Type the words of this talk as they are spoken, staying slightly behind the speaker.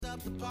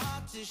for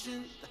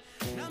partition.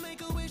 Now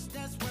make a wish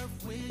that's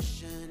worth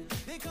wishing.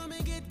 They come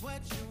and get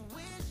what you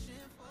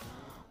wishing for.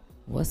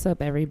 What's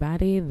up,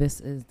 everybody? This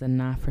is the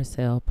Not For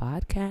Sale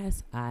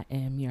podcast. I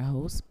am your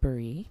host,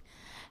 Bree.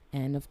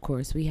 And, of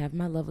course, we have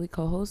my lovely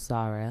co-host,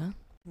 Zara.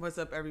 What's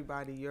up,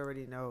 everybody? You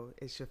already know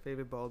it's your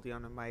favorite Baldy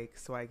on the mic,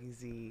 Swaggy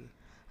Z.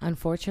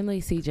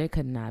 Unfortunately, CJ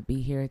could not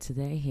be here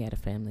today. He had a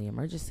family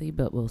emergency,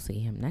 but we'll see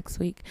him next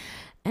week.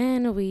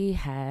 And we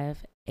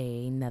have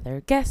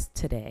another guest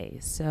today.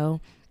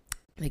 So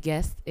the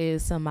guest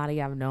is somebody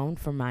I've known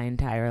for my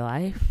entire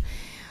life.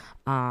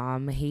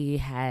 He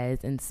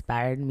has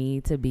inspired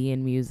me to be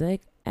in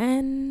music,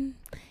 and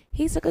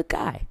he's a good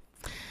guy.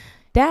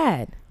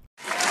 Dad.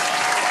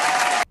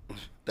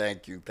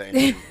 Thank you.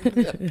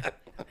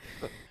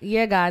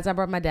 Yeah, guys, I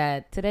brought my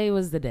dad. Today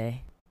was the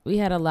day. We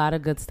had a lot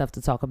of good stuff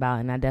to talk about,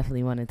 and I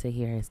definitely wanted to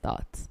hear his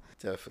thoughts.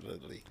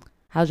 Definitely.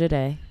 How's your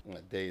day? My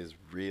day is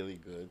really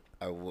good.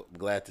 I'm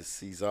glad to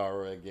see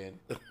Zara again.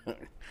 I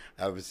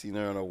haven't seen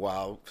her in a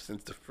while,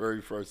 since the very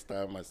first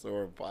time I saw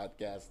her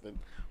podcasting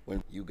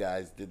when you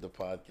guys did the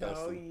podcast.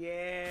 Oh,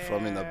 yeah.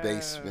 From in the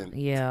basement.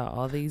 Yeah,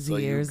 all these So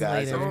years you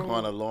guys later. have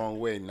gone a long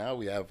way. Now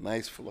we have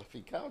nice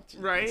fluffy couches.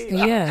 Right?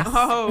 Yes.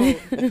 Oh.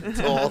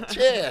 Tall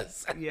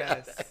chairs.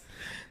 Yes.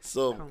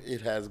 So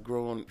it has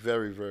grown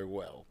very, very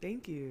well.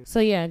 Thank you. So,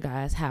 yeah,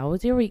 guys, how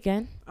was your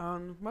weekend?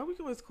 My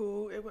weekend was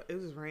cool. It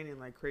was raining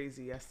like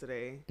crazy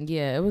yesterday.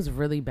 Yeah, it was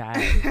really bad.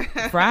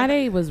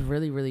 Friday was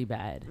really, really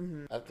bad.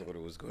 Mm-hmm. I thought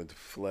it was going to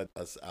flood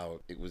us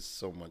out. It was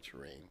so much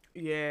rain.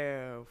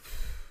 Yeah.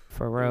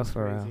 For It real, was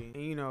for real. crazy.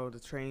 And you know, the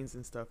trains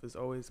and stuff is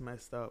always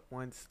messed up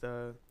once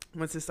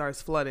it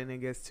starts flooding. It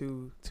gets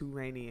too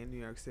rainy in New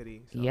York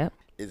City. So. Yep.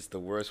 It's the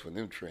worst when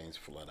them trains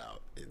flood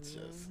out. It's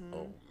just,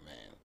 oh, man.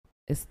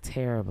 It's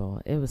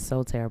terrible. It was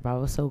so terrible. I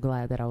was so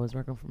glad that I was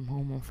working from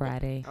home on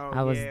Friday. Oh,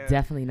 I was yeah.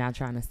 definitely not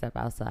trying to step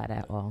outside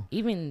at all.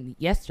 Even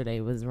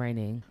yesterday was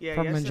raining Yeah,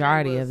 for yesterday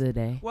majority was- of the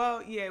day.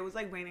 Well, yeah, it was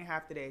like raining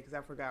half the day because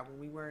I forgot when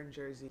we were in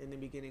Jersey in the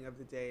beginning of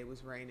the day, it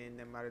was raining.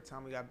 Then by the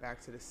time we got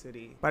back to the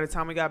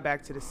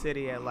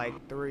city, at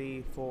like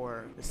 3,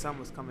 4, the sun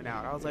was coming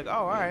out. I was like, oh,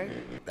 all right.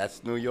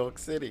 That's New York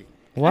City.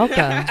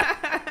 Welcome.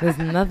 There's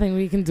nothing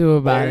we can do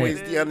about Always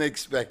it. the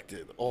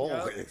unexpected.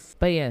 Always.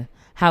 But yeah,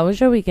 how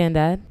was your weekend,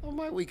 Dad? Well,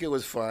 my weekend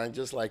was fine,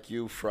 just like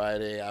you.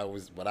 Friday, I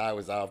was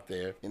out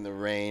there in the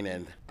rain,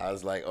 and I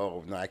was like,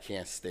 oh no, I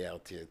can't stay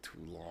out here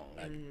too long.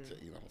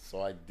 So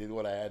I did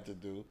what I had to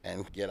do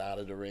and get out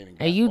of the rain. And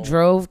got And you home.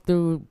 drove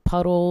through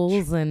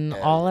puddles and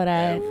all of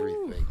that?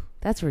 Everything.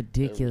 That's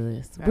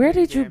ridiculous. Everything. Where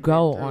did you Yeah,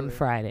 go man, on through it.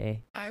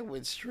 Friday? I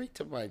went straight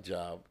to my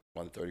job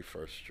on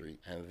 31st Street,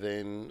 and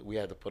then we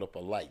had to put up a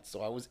light.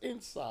 So I was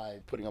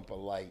inside putting up a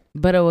light,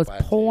 But it was By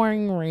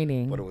pouring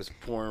raining. but it was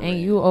pouring And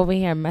rain. you over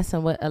here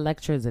messing with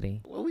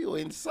electricity. Well, we were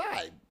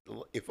inside.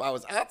 If I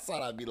was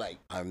outside, I'd be like,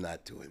 I'm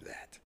not doing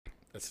that.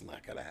 That's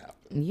not gonna happen.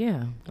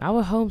 Yeah, I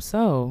would hope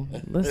so.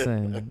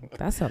 Listen,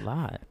 that's a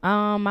lot.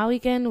 My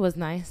weekend was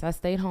nice. I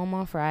stayed home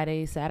on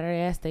Friday.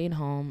 Saturday, I stayed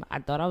home. I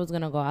thought I was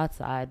going to go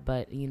outside,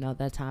 but, you know,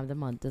 that time of the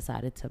month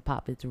decided to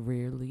pop its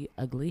really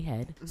ugly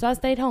head. So I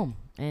stayed home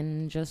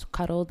and just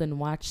cuddled and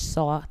watched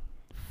Saw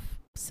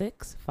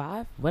 6,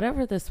 5,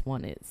 whatever this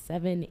one is,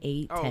 7,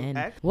 8, Oh, 10,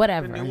 X?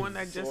 whatever. The new one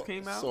that just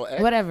came out? So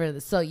X, Whatever.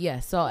 So, yeah,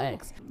 Saw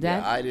X. yeah,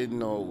 That, I didn't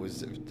know it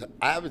was.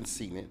 I haven't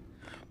seen it,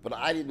 but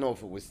I didn't know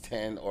if it was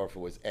 10 or if it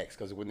was X,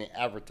 because when they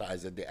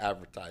advertise it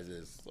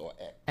as Saw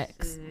X.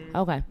 X.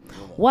 Okay.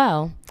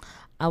 Well,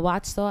 I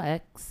watched Saw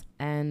X,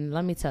 and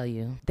let me tell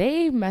you,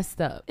 they messed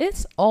up.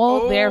 It's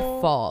all their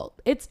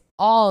fault. It's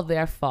all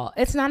their fault.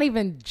 It's not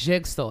even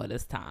Jigsaw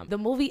this time. The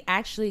movie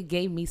actually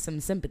gave me some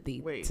sympathy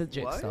Wait, to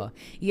Jigsaw. what?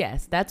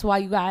 Yes, that's why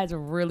you guys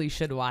really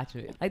should watch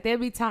it. Like, there'd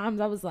be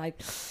times I was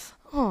like,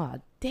 oh,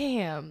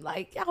 damn,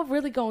 like, y'all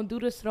really gonna do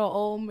this to the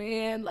old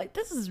man? Like,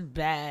 this is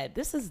bad.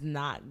 This is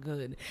not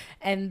good.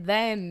 And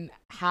then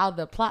how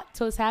the plot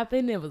twist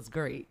happened, it was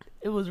great.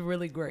 It was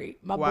really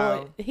great. My Wow.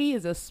 boy, he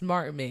is a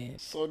smart man.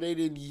 So they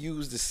didn't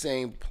use the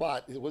same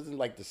plot. It wasn't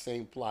like the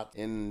same plot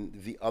in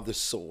the other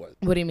Saw.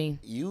 What do you mean?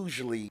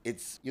 Usually,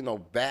 it's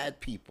bad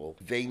people.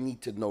 They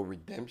need to know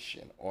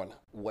redemption on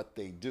what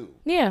they do.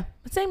 Yeah,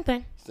 same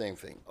thing. Same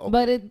thing. Okay.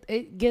 But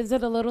it gives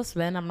it a little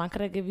spin. I'm not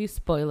going to give you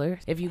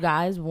spoilers. If you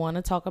guys want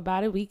to talk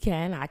about it, we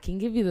can. I can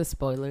give you the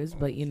spoilers,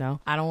 but,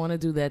 I don't want to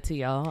do that to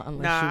y'all unless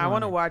you Nah, I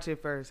want to wanna. watch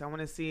it first. I want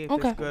to see if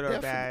Okay. it's good or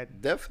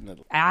bad.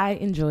 Definitely. I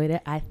enjoyed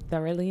it. I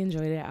thoroughly enjoyed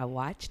it. I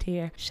watched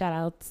here. Shout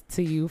out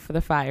to you for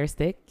the fire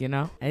stick.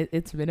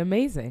 It's been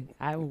amazing.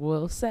 I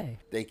will say.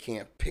 They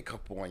can't pick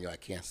up on you. I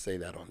can't say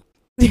that on.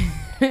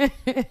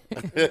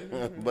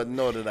 but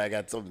know that I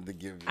got something to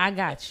give you. I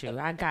got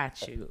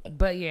you.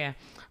 But yeah,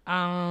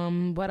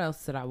 What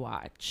else did I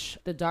watch?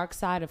 The Dark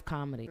Side of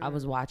Comedy. I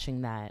was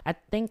watching that. I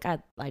think I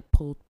like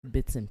pulled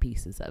bits and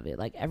pieces of it.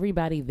 Like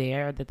everybody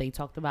there that they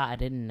talked about, I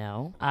didn't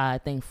know. I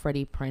think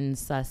Freddie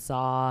Prinze I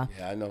saw.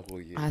 Yeah, I know who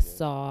he is. I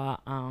saw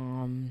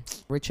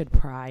Richard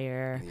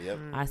Pryor. Yep.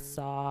 I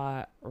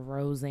saw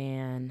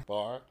Roseanne.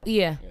 Barr.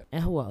 Yeah. Yeah.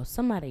 And who else?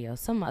 Somebody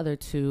else. Some other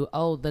two.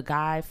 Oh, the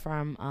guy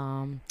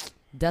from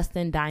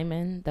Dustin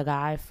Diamond, the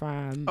guy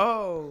from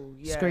Oh,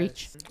 yes.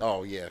 Screech.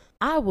 Oh yeah.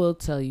 I will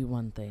tell you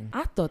one thing.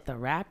 I thought the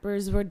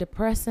rappers were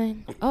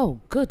depressing. Oh,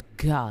 good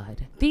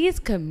God. These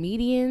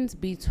comedians,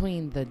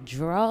 between the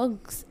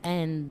drugs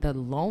and the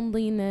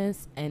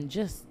loneliness and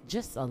just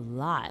a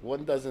lot.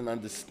 One doesn't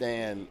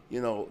understand.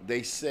 You know,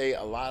 they say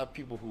a lot of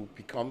people who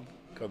become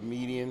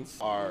comedians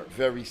are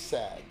very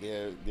sad.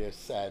 They're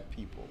sad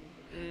people.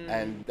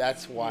 And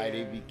that's why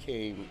they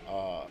became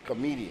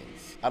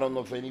comedians. I don't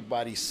know if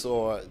anybody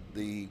saw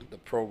the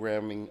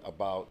programming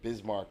about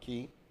Biz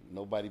Markie.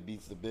 Nobody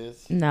Beats the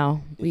Biz.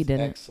 No, we It's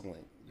didn't.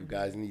 excellent. You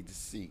guys need to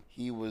see.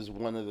 He was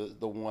one of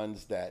the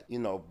ones that, you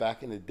know,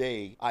 back in the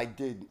day, I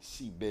did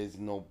see Biz,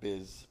 know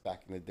Biz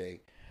back in the day.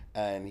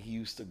 And he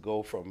used to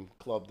go from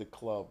club to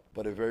club.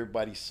 But if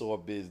everybody saw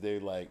Biz, they're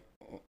like,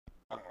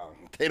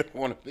 they don't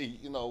want to be,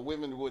 you know,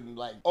 women wouldn't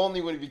like, only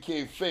when he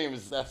became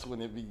famous, that's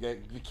when it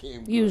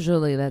became good,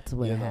 Usually that's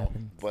what you know.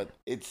 happens. But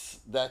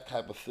it's that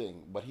type of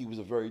thing. But he was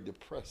a very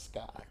depressed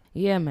guy.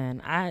 Yeah,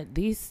 man.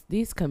 These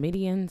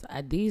comedians,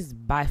 these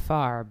by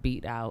far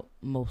beat out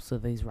most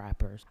of these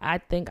rappers. I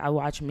think I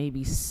watched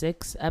maybe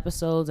 6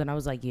 episodes and I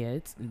was like,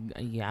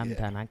 I'm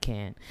done. I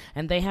can't.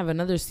 And they have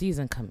another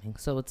season coming,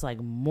 so it's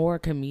like more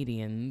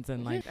comedians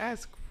and like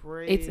That's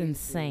crazy. it's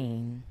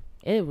insane.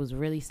 It was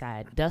really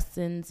sad.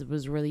 Dustin's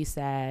was really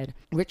sad.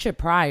 Richard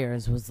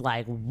Pryor's was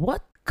like,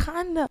 what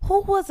kind of,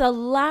 who was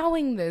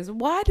allowing this?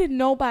 Why did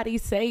nobody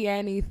say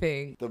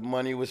anything? The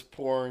money was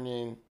pouring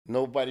in.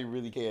 Nobody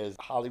really cares.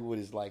 Hollywood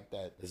is like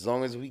that. As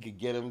long as we could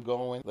get them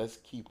going, let's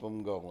keep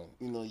them going.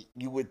 You know,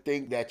 you would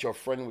think that your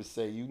friend would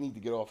say, you need to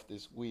get off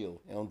this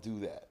wheel. They don't do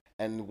that.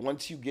 And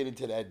once you get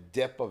into that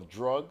depth of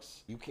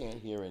drugs, you can't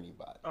hear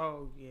anybody.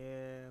 Oh,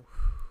 yeah.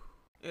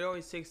 It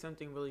always takes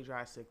something really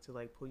drastic to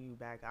like pull you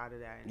back out of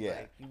that, and Yeah.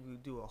 like you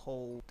do a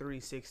whole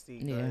 360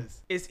 Yeah.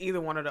 because it's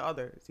either one or the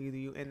other. It's either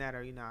you in that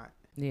or you not.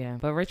 Yeah,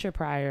 but Richard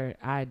Pryor,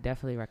 I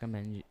definitely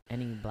recommend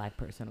any black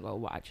person to go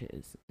watch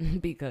his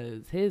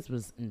because his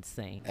was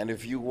insane. And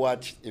if you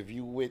went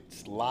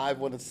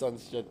live on the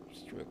Sunset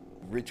Strip,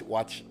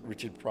 watch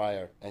Richard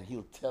Pryor, and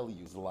he'll tell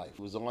you his life.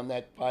 He was on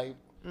that pipe.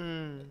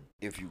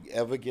 If you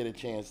ever get a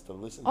chance to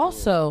listen to it,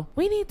 Also,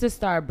 we need to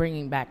start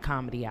bringing back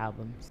comedy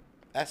albums.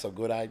 that's a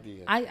good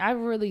idea. I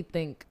really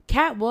think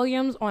Cat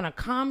Williams on a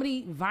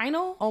comedy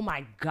vinyl, oh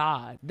my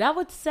God, that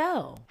would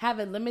sell. Have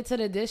a limited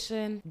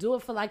edition, do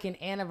it for like an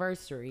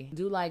anniversary.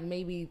 Do like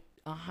maybe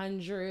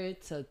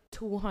 100 to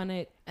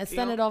 200 and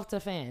send it off to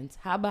fans.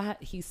 How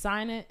about he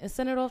sign it and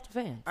send it off to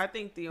fans? I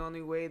think the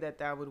only way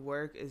that would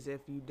work is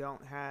if you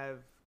don't have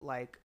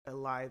like a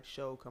live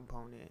show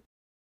component.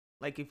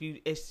 Like if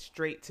it's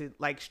straight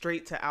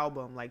to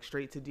album, like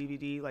straight to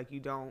DVD, like you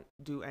don't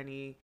do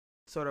any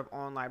sort of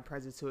online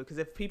presence to it, because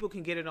if people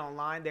can get it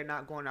online, they're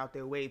not going out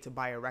their way to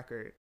buy a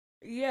record.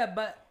 Yeah,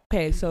 but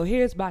okay, so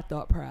here's my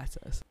thought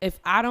process. If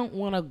I don't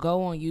want to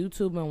go on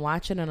YouTube and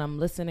watch it and I'm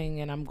listening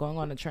and I'm going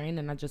on a train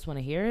and I just want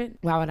to hear it,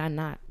 why would I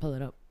not pull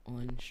it up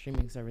on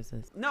streaming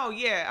services? No,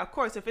 yeah, of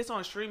course, if it's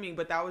on streaming,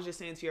 but that was just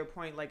saying to your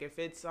point, like if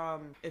it's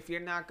if you're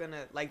not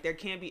gonna, like, there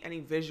can't be any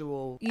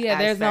visual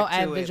there's no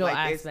aspect to it. visual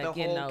like, aspect,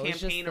 the whole it's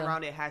just campaign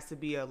around it has to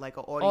be an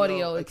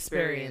audio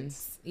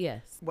experience.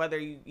 Yes. Whether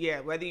you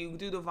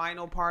do the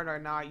vinyl part or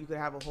not, you could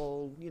have a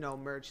whole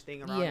merch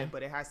thing around it,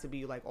 but it has to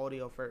be like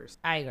audio first.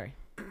 I agree.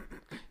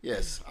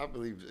 Yes, I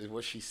believe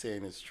what she's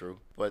saying is true.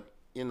 But,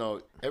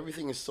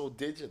 everything is so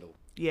digital.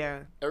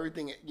 Yeah.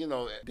 Everything,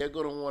 they're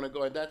going to want to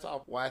go. And that's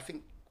why I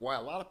think why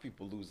a lot of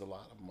people lose a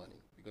lot of money,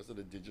 because of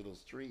the digital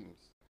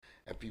streams.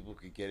 And people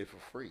could get it for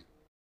free.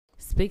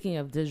 Speaking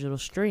of digital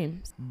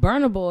streams,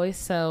 Burna Boy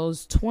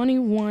sells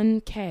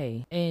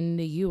 21K in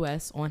the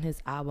U.S. on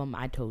his album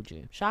I Told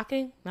You.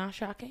 Shocking? Not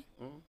shocking?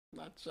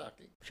 Not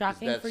shocking.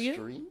 Shocking is that for you?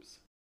 Streams?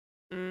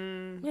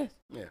 Yes.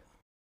 Yeah.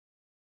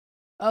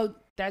 Oh,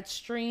 that's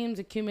streams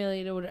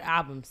accumulated with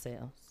album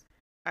sales.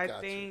 I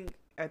Gotcha.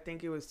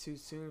 think it was too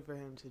soon for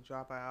him to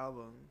drop an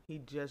album. He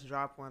just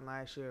dropped one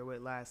last year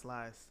with Last.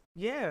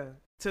 Yeah.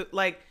 You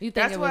think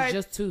that's it why was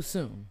just too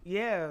soon?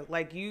 Yeah,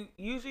 like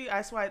usually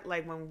that's why,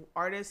 like, when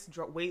artists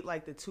wait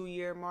like the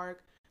 2-year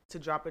mark to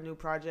drop a new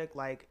project,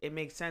 like it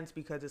makes sense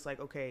because it's like,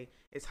 okay,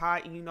 it's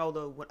hot, and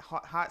the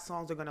hot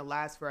songs are gonna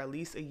last for at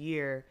least a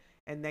year,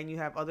 and then you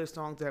have other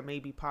songs that may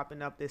be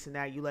popping up, this and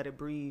that. You let it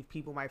breathe,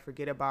 people might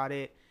forget about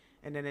it,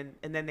 and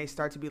then they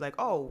start to be like,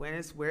 oh,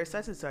 where's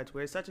such and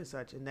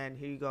such, and then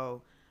here you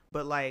go.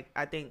 But like,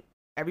 I think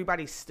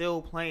everybody's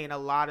still playing a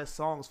lot of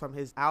songs from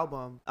his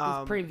album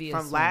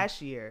from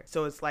last year.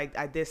 So it's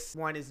like this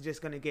one is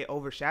just going to get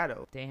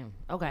overshadowed. Damn.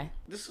 Okay.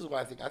 This is what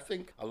I think. I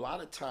think a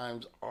lot of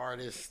times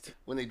artists,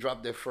 when they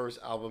drop their first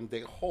album, they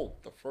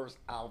hope the first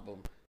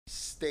album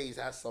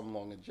has some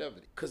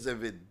longevity. Because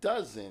if it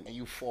doesn't and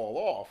you fall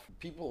off,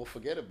 people will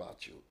forget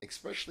about you,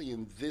 especially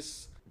in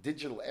this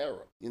digital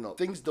era.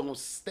 Things don't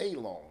stay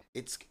long.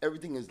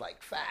 Everything is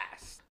like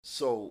fast.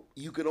 So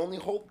you can only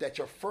hope that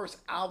your first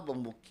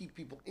album will keep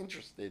people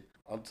interested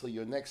until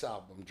your next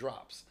album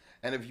drops.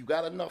 And if you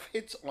got enough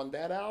hits on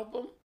that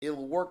album,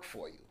 it'll work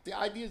for you. The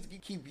idea is to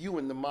keep you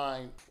in the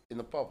mind in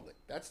the public.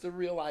 That's the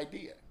real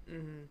idea.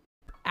 Mm-hmm.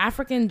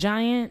 African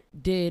Giant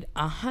did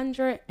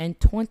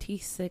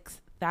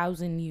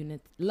 126,000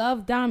 units.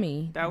 Love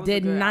Dami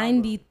did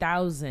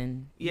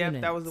 90,000 Yep,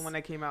 units. that was the one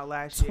that came out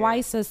last year.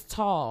 Twice as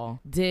Tall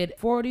did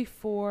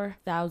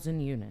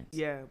 44,000 units.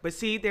 Yeah, but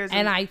see,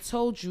 and I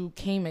told you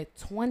came at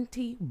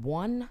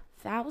 21,000.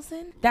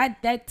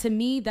 That to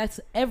me, that's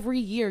every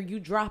year you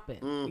drop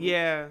it.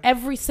 Yeah,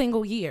 every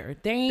single year.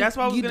 That's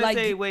why I was gonna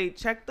say. Wait,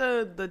 check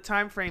the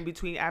time frame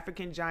between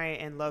African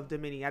Giant and Love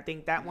Dimini. I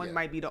think that one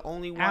might be the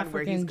only one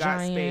where he's got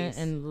Giant space.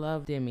 And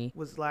Love Dimmi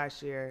was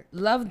last year.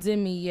 Love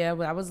Dimmi, yeah,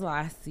 but that was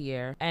last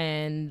year,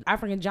 and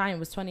African Giant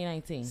was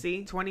 2019.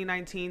 See,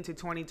 2019 to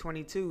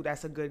 2022.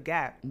 That's a good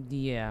gap.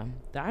 Yeah,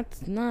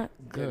 that's not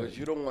good. Because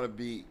you don't want to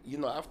be,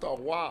 after a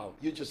while,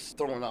 you're just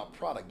throwing out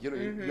product.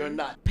 You're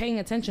not paying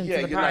attention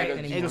to the product.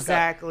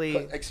 Exactly.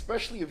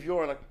 Especially if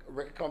you're on a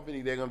record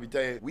company, they're going to be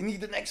telling you, we need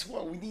the next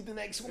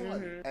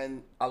one.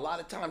 And a lot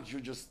of times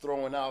you're just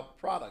throwing out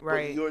product.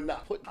 Right. But you're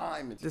not putting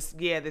time into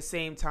it. The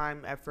same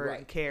time, effort,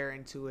 and care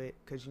into it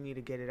because you need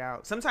to get it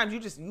out. Sometimes you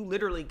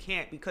literally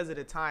can't because of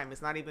the time.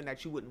 It's not even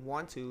that you wouldn't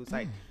want to. It's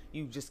like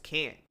you just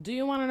can't. Do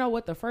you want to know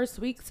what the first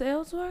week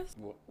sales was?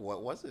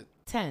 What was it?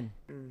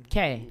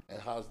 10K.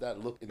 And how's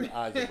that look in the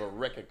eyes of a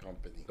record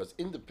company? Because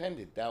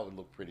independent, that would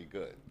look pretty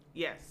good.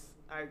 Yes.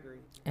 I agree.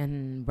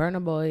 And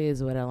Burna Boy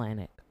is with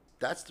Atlantic.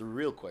 That's the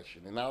real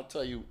question. And I'll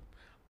tell you,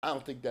 I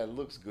don't think that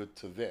looks good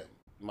to them.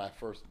 That's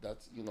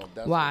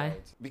why?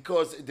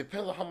 Because it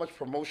depends on how much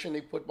promotion they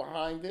put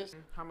behind this.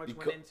 How much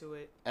went into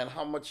it. And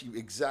how much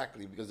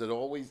because it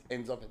always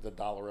ends up at the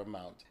dollar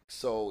amount.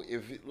 So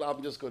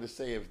I'm just going to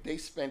say, if they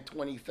spent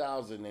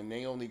 $20,000 and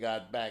they only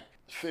got back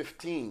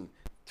 15,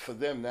 for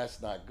them, that's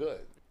not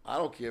good. I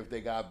don't care if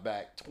they got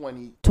back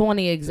 20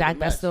 exact.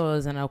 That still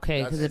isn't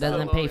okay because it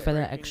doesn't pay for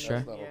the extra.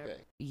 That's not okay.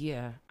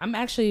 Yeah, I'm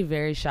actually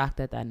very shocked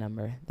at that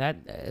number. That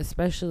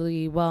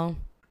especially,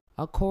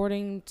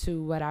 according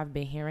to what I've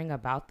been hearing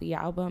about the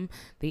album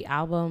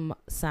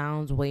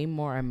sounds way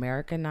more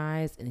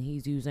Americanized and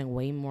he's using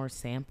way more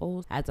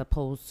samples as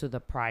opposed to the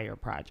prior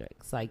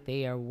projects. Like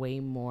they are way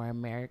more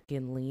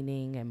American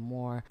leaning and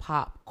more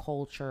pop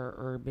culture,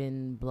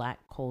 urban black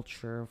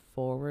culture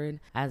forward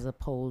as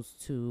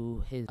opposed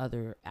to his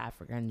other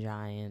African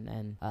Giant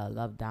and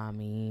Love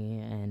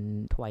Dami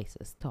and Twice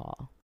as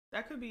Tall.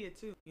 That could be it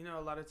too.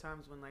 A lot of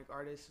times when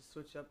artists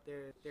switch up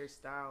their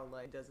style,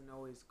 it doesn't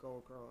always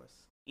go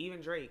across.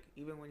 Even Drake,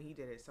 even when he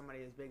did it,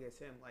 somebody as big as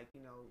him,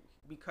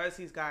 because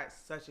he's got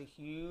such a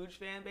huge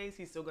fan base,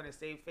 he's still gonna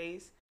save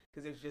face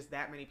because there's just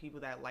that many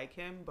people that like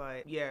him.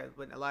 But a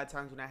lot of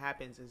times when that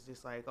happens, it's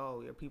just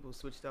your people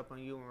switched up on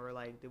you and were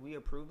like, did we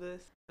approve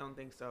this? Don't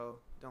think so.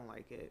 Don't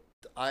like it.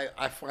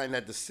 I find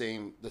that the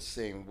same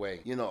way.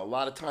 A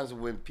lot of times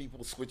when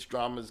people switch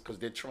dramas because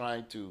they're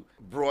trying to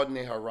broaden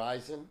their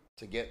horizon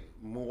to get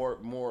more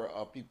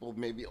people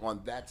maybe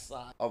on that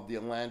side of the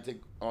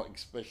Atlantic,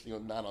 especially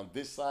not on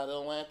this side of the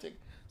Atlantic.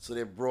 So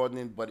they're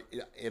broadening, but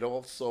it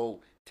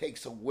also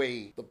takes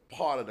away the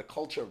part of the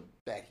culture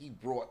that he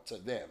brought to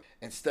them.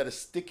 Instead of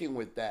sticking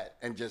with that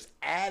and just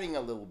adding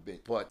a little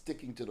bit, but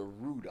sticking to the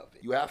root of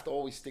it. You have to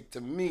always stick to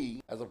me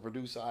as a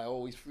producer. I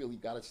always feel you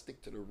got to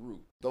stick to the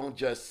root. Don't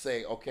just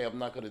say, okay, I'm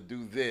not going to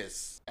do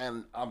this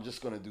and I'm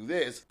just going to do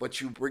this,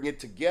 but you bring it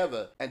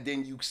together and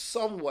then you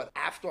somewhat,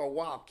 after a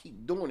while,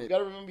 keep doing it. You got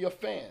to remember your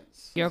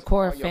fans. Your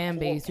core fan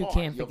base, you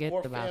can't forget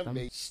about them.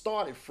 Base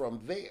started from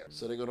there,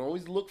 so they're going to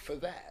always look for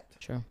that.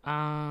 True.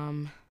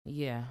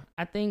 Yeah,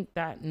 I think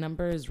that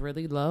number is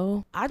really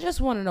low. I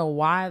just want to know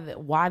why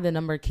the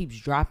number keeps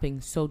dropping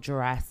so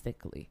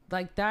drastically.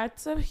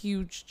 That's a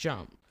huge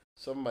jump.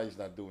 Somebody's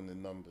not doing the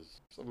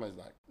numbers. Somebody's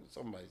not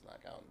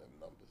counting them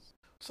numbers.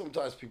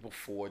 Sometimes people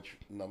forge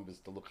numbers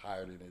to look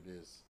higher than it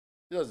is.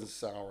 It doesn't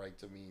sound right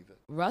to me either.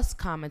 Russ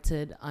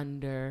commented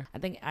under, I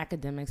think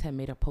Academics had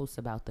made a post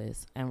about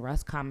this, and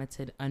Russ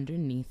commented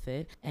underneath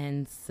it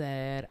and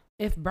said,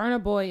 if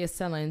Burna Boy is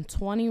selling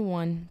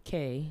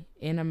 21K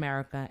in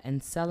America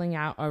and selling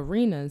out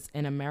arenas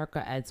in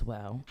America as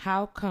well,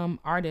 how come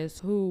artists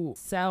who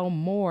sell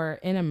more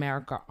in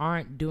America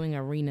aren't doing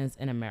arenas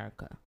in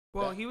America?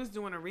 Well, he was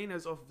doing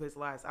arenas off of his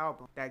last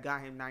album that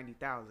got him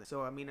 90,000.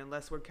 So,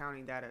 unless we're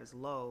counting that as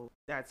low,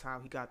 that's how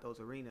he got those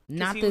arenas.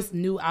 Not this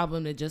new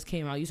album that just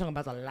came out. You talking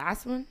about the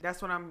last one?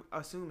 That's what I'm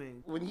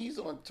assuming. When he's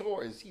on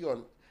tour, he's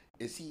headlining?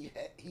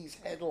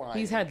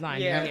 He's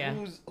headlining, yeah.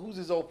 Who's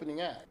his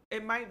opening act?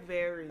 It might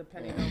vary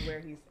depending on where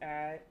he's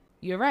at.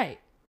 You're right.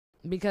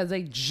 Because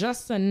they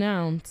just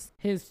announced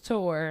his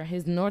tour,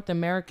 his North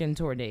American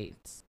tour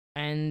dates.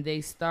 And they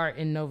start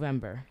in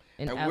November.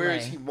 And LA. Where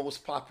is he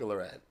most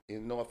popular at?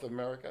 In North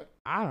America?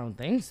 I don't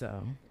think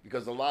so.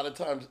 Because a lot of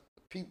times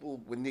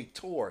people, when they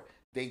tour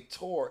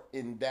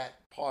in that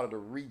part of the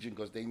region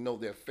because they know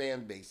their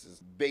fan base is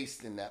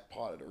based in that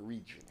part of the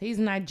region. He's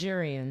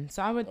Nigerian,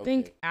 so I would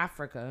think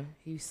Africa.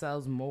 He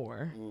sells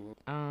more.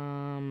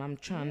 I'm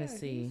trying to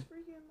see. He's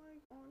freaking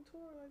like on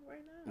tour like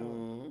right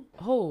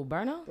now. Who,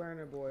 Burna?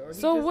 Burna Boy. Or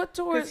So what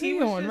tour is he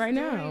was on just right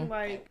doing, now?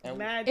 Like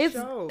mad It's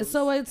shows.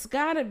 so it's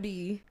gotta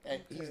be.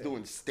 And he's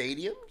doing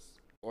stadiums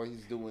or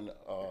he's doing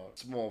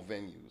small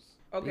venues.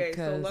 Okay,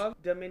 Because- so Love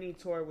Domini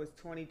tour was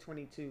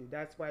 2022.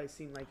 That's why it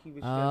seemed like he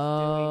was just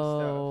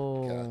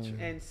Oh, doing Gotcha.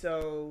 stuff. And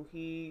so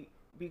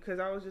because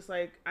I was just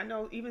like, I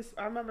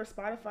remember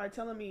Spotify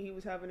telling me he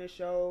was having a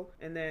show,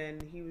 and then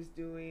he was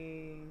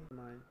doing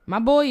mine. my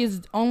boy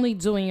is only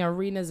doing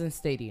arenas and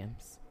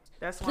stadiums.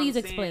 That's why Please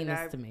I'm saying explain this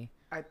that to me.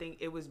 I think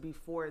it was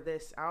before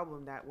this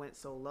album that went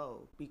so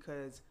low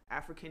because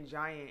African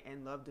Giant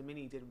and Love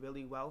Domini did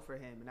really well for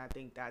him, and I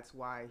think that's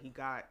why he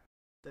got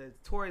the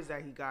tours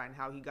that he got and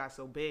how he got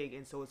so big.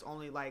 And so it's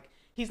only like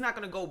he's not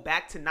gonna go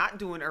back to not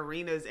doing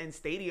arenas and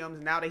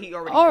stadiums now that he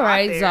already All got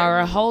right, there.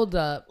 Zara, hold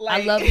up.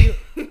 Like- I love you.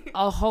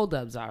 Oh, hold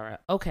up, Zara.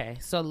 Okay,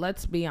 so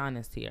let's be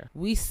honest here.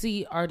 We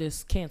see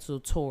artists cancel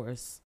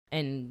tours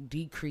and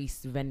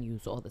decrease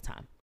venues all the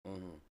time.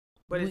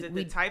 But is it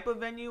we- the type of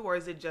venue, or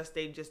is it just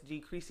they just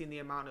decreasing the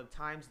amount of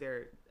times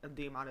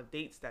the amount of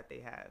dates that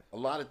they have? A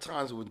lot of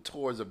times when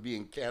tours are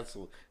being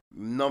canceled,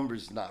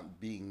 numbers not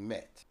being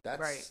met.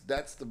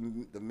 That's the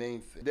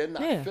main thing. They're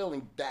not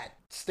filling that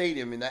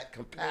stadium in that I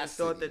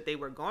capacity. thought that they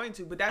were going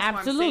to, but that's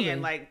Absolutely. what I'm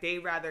saying. Like they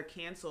rather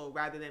cancel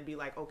rather than be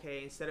like,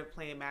 okay, instead of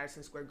playing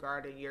Madison Square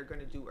Garden, you're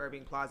gonna do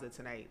Irving Plaza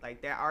tonight.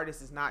 Like that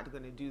artist is not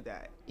gonna do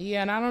that.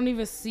 Yeah, and I don't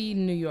even see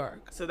New York.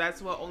 So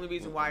that's the only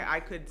reason why I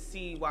could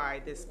see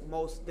why this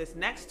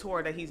next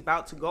tour that he's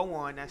about to go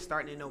on, that's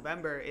starting in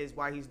November, is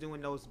why he's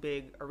doing those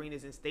big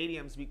arenas and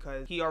stadiums,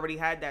 because he already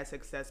had that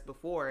success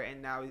before,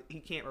 and now he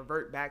can't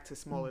revert back to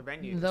smaller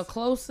venues. The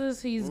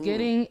closest he's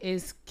getting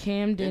is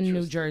Camden, New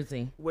Interesting.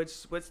 Jersey.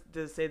 What's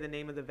does it say the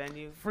name of the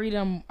venue?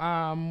 Freedom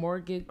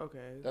Mortgage. Okay.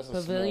 That's a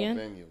Pavilion?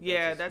 small venue.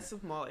 Yeah, a that's sm-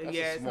 small. that's a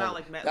Yeah, it's small- not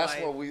like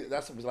MetLife.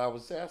 That's what I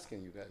was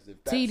asking you guys.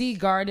 If that's, TD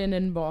Garden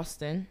in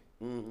Boston.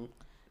 Mhm.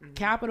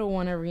 Capital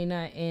One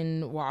Arena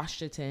in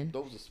Washington.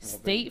 Those are small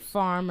State venues.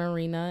 Farm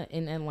Arena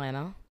in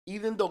Atlanta.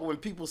 Even though when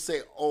people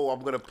say, "Oh, I'm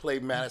going to play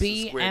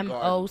Madison Square BMO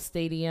Garden,"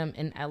 Stadium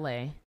in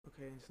LA.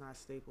 Okay, it's not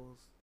Staples.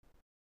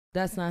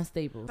 That's not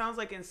Staples. Sounds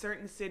like in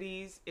certain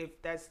cities, if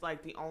that's like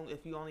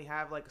if you only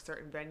have like a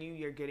certain venue,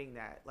 you're getting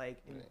that.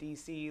 Like in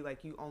DC,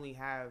 like you only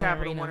have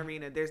Capital One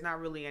Arena. There's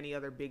not really any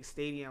other big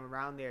stadium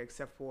around there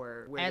except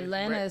for where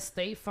Atlanta is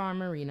State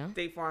Farm Arena.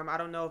 State Farm. I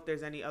don't know if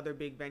there's any other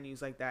big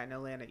venues like that in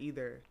Atlanta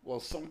either.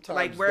 well, sometimes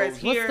Like whereas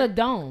those, here, What's the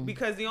dome?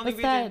 because the only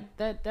What's reason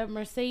that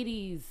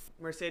Mercedes?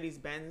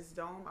 Mercedes-Benz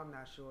Dome, I'm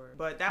not sure,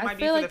 but that I might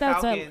be feel for like the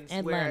that's Falcons.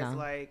 Atlanta. Whereas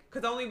like,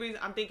 because the only reason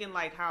I'm thinking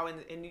like how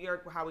in New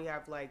York, how we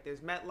have like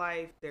there's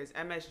MetLife, there's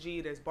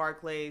MSG, there's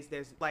Barclays,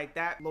 there's like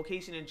that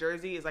location in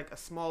Jersey is like a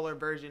smaller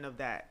version of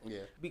that. Yeah.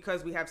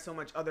 Because we have so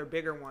much other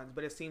bigger ones,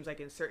 but it seems like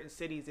in certain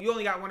cities, if you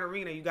only got one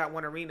arena, you got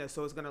one arena,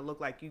 so it's gonna look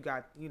like you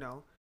got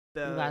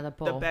the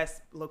pole.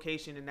 best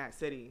location in that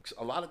city.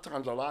 a lot of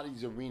times, a lot of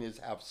these arenas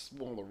have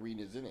small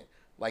arenas in it.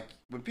 Like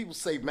when people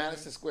say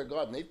Madison Square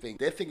Garden,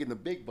 they're thinking the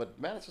big, but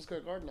Madison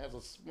Square Garden has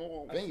a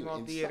small venue Small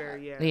inside. theater,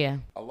 yeah. Yeah.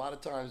 A lot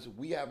of times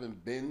we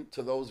haven't been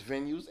to those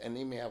venues, and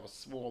they may have a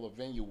smaller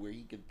venue where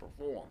he can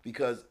perform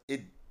because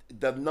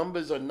the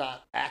numbers are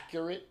not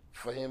accurate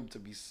for him to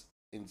be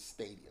in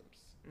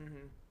stadiums.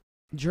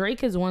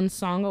 Drake is one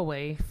song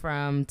away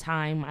from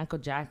tying Michael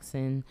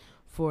Jackson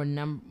for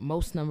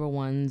most number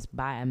ones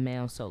by a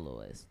male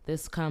soloist.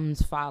 This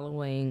comes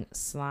following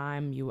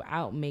Slime You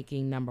Out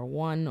making number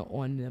one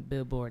on the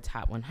Billboard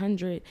Top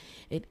 100.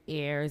 It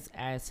airs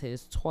as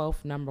his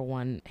 12th number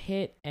one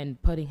hit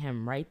and putting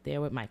him right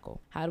there with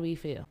Michael. How do we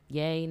feel?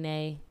 Yay,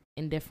 nay,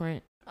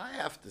 indifferent? I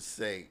have to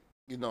say,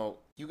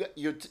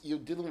 you're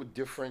dealing with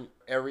different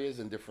areas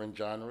and different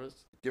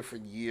genres,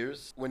 different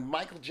years. When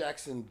Michael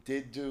Jackson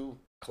did do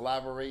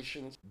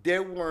collaborations,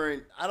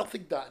 I don't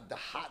think the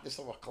hotness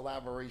of a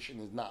collaboration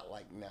is not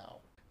like now,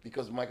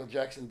 because Michael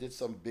Jackson did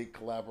some big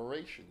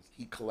collaborations.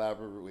 He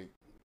collaborated with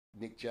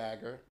Mick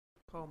Jagger,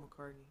 Paul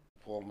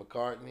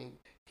McCartney.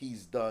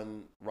 He's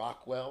done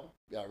Rockwell,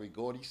 Gary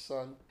Gordy's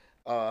son.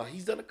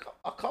 He's done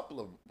a couple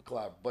of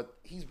collabs, but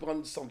he's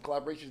done some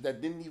collaborations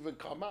that didn't even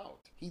come out.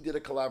 He did a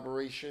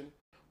collaboration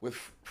with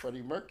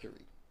Freddie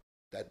Mercury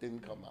that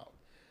didn't come out.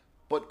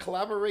 But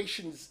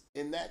collaborations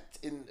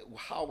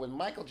when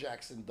Michael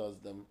Jackson does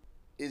them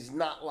is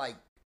not like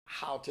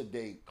how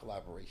today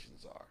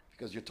collaborations are,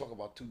 because you're talking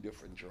about two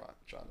different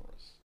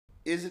genres.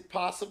 Is it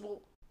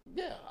possible?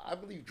 Yeah, I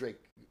believe Drake.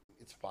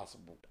 It's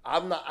possible.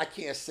 I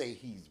can't say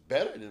he's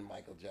better than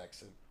Michael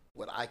Jackson.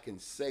 What I can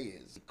say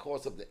is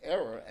because of the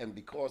era and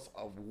because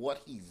of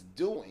what he's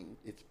doing,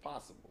 it's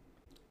possible.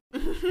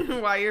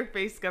 Why your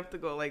face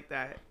skeptical like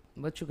that?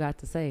 What you got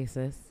to say,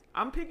 sis?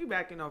 I'm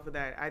piggybacking off of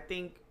that. I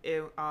think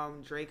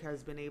Drake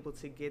has been able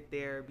to get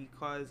there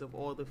because of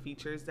all the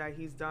features that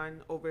he's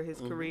done over his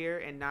career,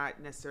 and not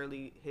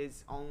necessarily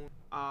his own.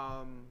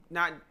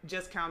 Not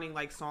just counting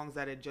like songs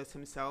that are just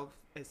himself,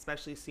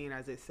 especially seeing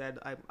as it said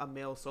a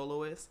male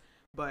soloist.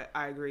 But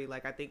I agree.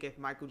 Like, I think if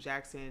Michael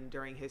Jackson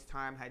during his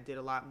time had did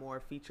a lot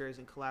more features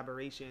and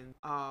collaboration,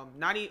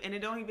 and it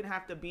don't even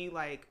have to be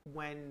like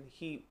when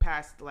he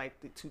passed like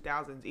the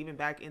 2000s, even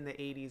back in the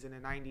 80s and the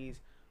 90s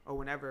or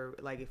whenever,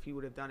 like if he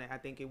would have done it, I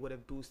think it would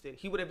have boosted.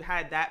 He would have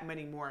had that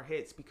many more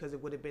hits because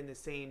it would have been the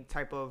same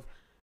type of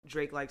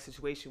Drake-like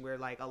situation where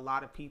like a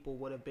lot of people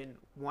would have been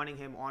wanting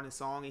him on a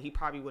song, and he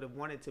probably would have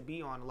wanted to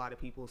be on a lot of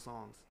people's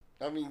songs.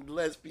 I mean,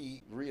 let's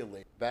be real.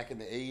 Back in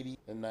the 80s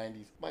and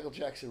 90s, Michael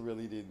Jackson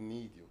really didn't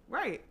need you.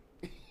 Right.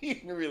 He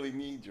didn't really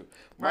need you.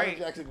 Right.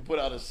 Michael Jackson could put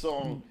out a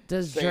song.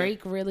 Does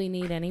Drake really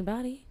need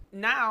anybody?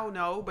 Now,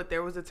 no, but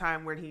there was a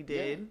time when he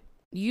did. Yeah.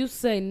 You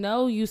say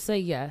no, you say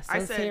yes. I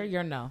Let's said- hear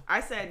your no. I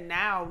said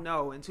now,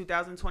 no. In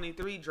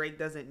 2023, Drake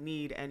doesn't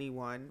need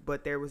anyone,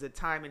 but there was a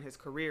time in his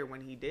career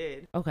when he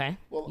did. Okay.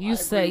 Well, you I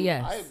say agree,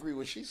 yes. I agree with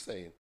what she's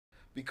saying.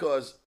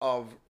 Because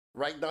of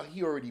right now,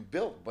 he already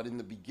built. But in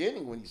the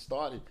beginning, when he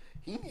started,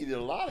 he needed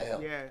a lot of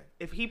help. Yeah.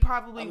 If he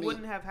probably I mean-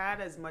 wouldn't have had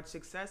as much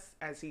success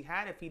as he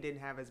had if he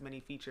didn't have as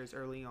many features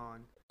early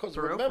on. Because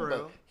For real, for remember,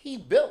 real. he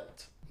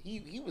built.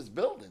 He was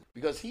building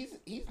because he's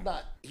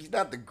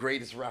not the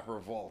greatest rapper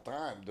of all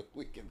time.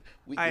 We can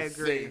I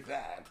say agree.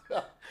 that.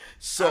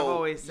 So I've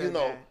always said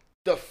that.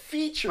 the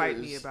features Fight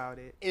me about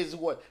it. is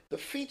what the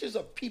features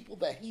of people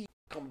that he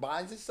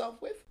combines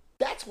himself with.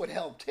 That's what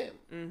helped him.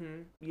 Mm-hmm.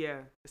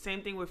 Yeah.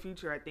 Same thing with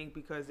Future, I think,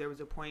 because there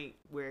was a point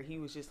where he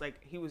was just like,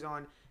 he was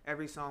on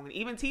every song. And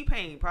even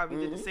T-Pain probably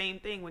did the same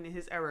thing when in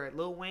his era.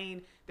 Lil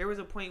Wayne, there was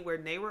a point where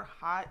they were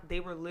hot. They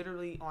were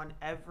literally on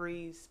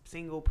every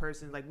single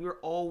person. Like, we were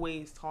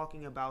always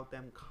talking about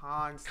them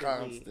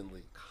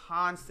constantly.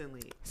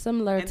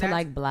 Similar And to that's-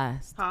 like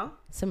Blast. Huh?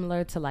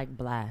 Similar to like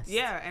Blast.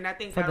 Yeah, and I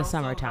think For that the also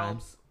summertime.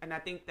 helps. And I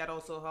think that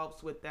also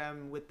helps with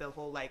them with the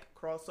whole like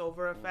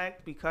crossover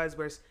effect, because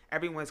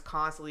everyone's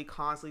constantly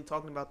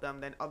talking about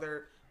them. Then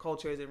other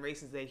cultures and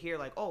races, they hear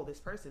like, oh, this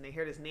person, they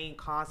hear this name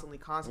constantly.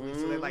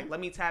 So they're like, let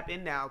me tap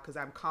in now because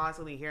I'm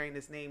constantly hearing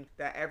this name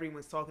that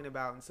everyone's talking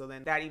about. And so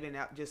then that even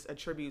just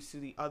attributes to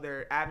the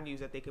other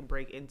avenues that they can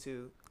break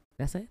into.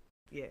 That's it.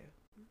 Yeah.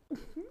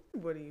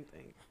 What do you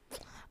think?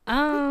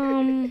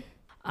 I'm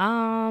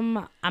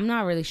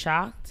not really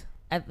shocked.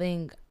 I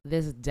think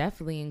this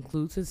definitely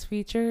includes his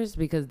features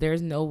because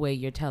there's no way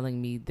you're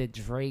telling me that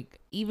Drake,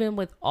 even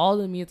with all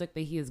the music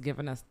that he has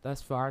given us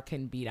thus far,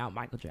 can beat out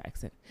Michael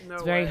Jackson. No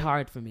It's very way.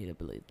 hard for me to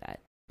believe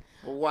that.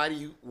 Well, why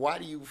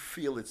do you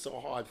feel it's so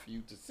hard for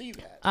you to see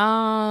that?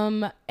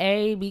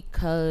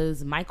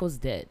 Because Michael's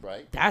dead.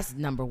 Right. That's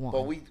number one.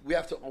 But we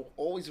have to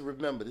always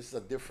remember this is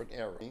a different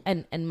era.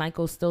 and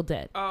Michael's still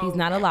dead. Oh. He's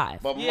not alive.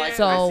 But Yeah,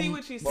 Michael, I So- see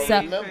what she's but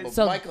saying. so- remember,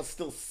 because Michael's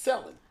still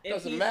selling. If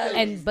Doesn't he's matter.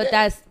 still- if he's But dead.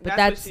 that's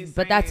That's what she's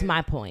saying.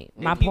 my point.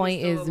 If My he was point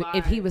still is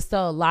if he alive. was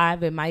still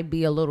alive, it might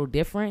be a little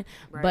different.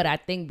 Right. But I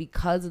think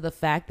because of the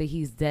fact that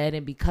he's dead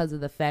and because of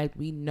the fact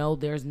we know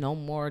there's no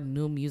more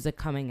new music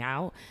coming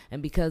out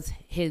and because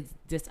his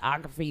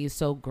discography is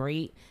so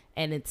great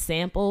and it's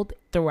sampled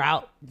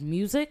throughout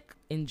music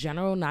in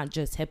general, not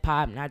just hip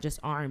hop, not just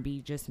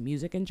R&B, just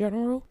music in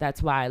general,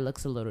 that's why it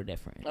looks a little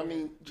different. I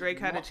mean, Drake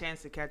had a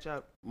chance to catch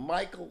up.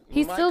 Michael.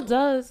 He still Michael-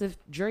 does if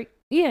Drake.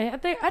 Yeah,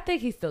 I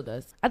think he still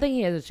does. I think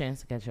he has a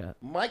chance to catch up.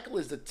 Michael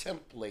is the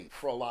template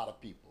for a lot of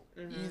people.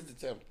 He's the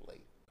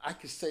template. I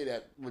could say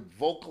that with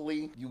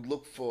vocally, you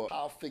look for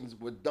how things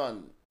were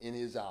done in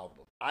his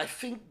album. I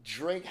think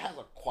Drake has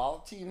a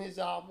quality in his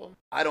album.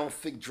 I don't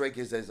think Drake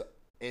is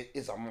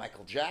a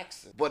Michael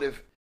Jackson, but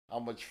if how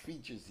much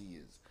features he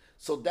is.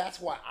 So that's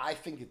why I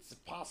think it's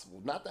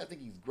possible. Not that I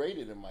think he's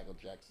greater than Michael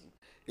Jackson.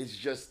 It's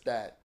just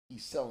that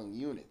he's selling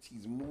units.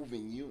 He's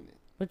moving units.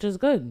 Which is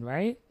good,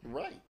 right?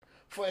 Right.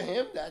 For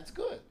him, that's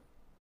good.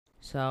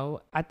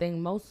 So I think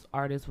most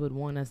artists would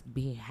want us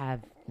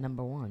have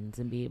number ones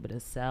and be able to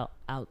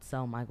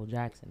outsell Michael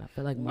Jackson. I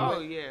feel like Oh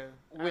yeah,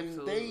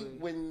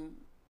 When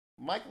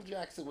Michael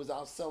Jackson was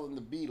outselling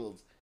the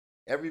Beatles,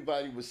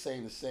 everybody was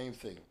saying the same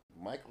thing.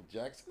 Michael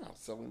Jackson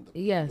outselling the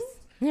Beatles.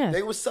 yes.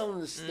 They were selling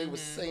this. They were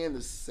saying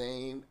the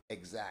same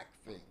exact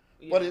thing.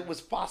 But it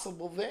was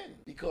possible then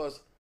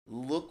because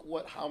look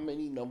how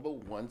many number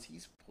ones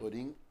he's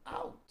putting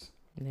out.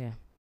 Yeah.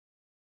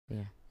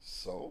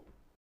 So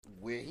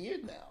we're here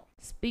now.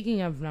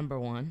 Speaking of number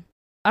one,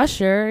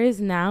 Usher is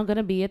now going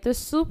to be at the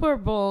Super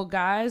Bowl,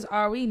 guys.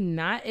 Are we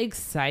not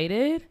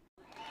excited?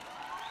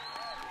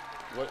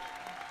 What?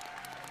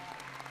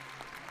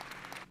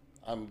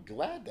 I'm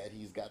glad that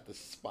he's got the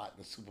spot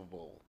in the Super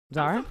Bowl. I'm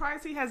Zara?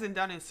 surprised he hasn't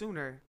done it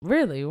sooner.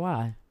 Really?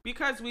 Why?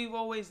 Because we've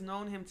always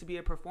known him to be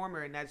a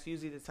performer, and that's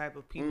usually the type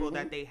of people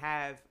that they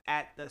have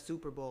at the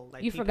Super Bowl.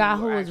 Like You people forgot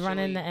who are was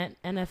running actually-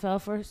 the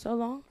NFL for so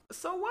long?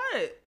 So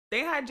what? They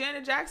had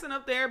Janet Jackson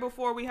up there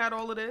before we had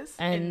all of this.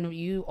 And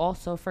you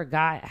also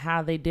forgot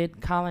how they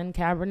did Colin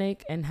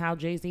Kaepernick and how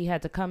Jay-Z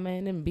had to come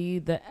in and be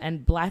the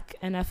black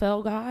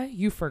NFL guy.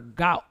 You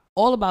forgot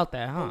all about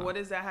that, huh? But what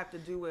does that have to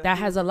do with? That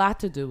has a lot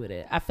to do with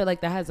it. I feel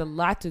like that has a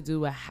lot to do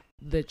with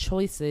the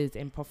choices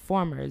and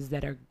performers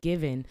that are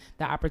given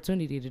the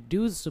opportunity to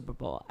do the Super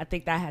Bowl. I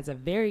think that has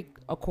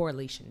a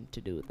correlation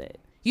to do with it.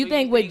 You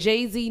think with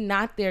Jay-Z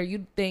not there,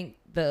 you think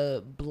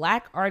the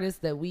black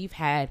artists that we've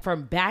had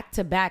from back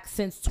to back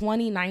since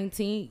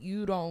 2019,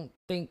 you don't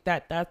think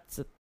that that's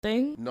a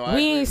thing? No, I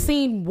we agree ain't with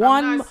seen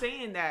one. I'm not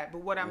saying that,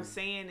 but what I'm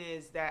saying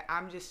is that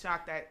I'm just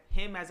shocked that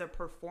him as a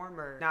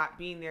performer not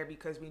being there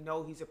because we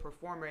know he's a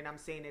performer. And I'm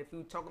saying that if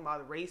we talking about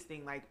the race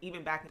thing, like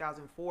even back in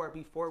 2004,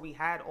 before we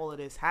had all of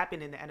this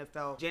happen in the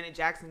NFL, Janet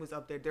Jackson was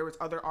up there. There was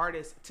other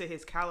artists to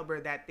his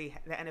caliber that the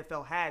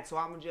NFL had. So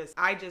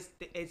I just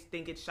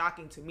think it's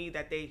shocking to me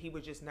that he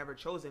was just never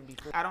chosen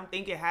before. I don't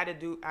think it had to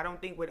do. I don't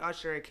think with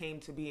Usher it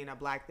came to being a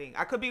black thing.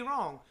 I could be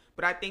wrong,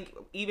 but I think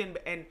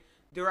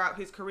throughout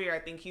his career, I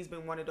think he's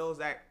been one of those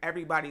that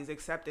everybody's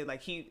accepted.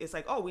 Like it's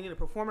like, oh, we need a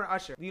performer,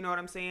 Usher. You know what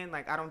I'm saying?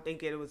 Like, I don't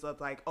think it was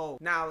like, oh,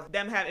 now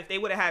if they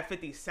would have had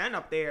 50 Cent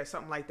up there or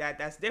something like that,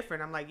 that's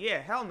different. I'm like, yeah,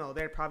 hell no,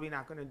 they're probably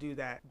not going to do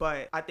that.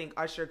 But I think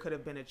Usher could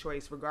have been a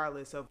choice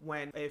regardless of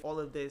if all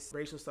of this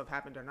racial stuff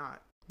happened or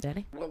not.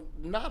 Daddy? Well,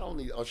 not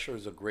only Usher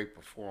is a great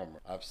performer.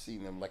 I've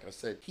seen him, like I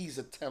said, he's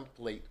a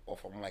template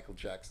off of Michael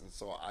Jackson.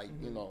 So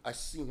I've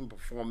seen him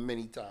perform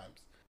many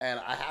times. And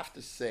I have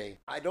to say,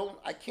 I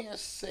can't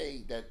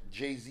say that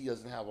Jay-Z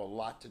doesn't have a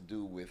lot to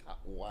do with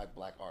why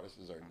black artists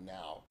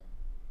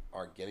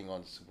are getting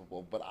on the Super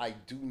Bowl, but I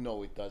do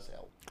know it does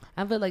help.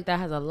 I feel like that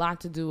has a lot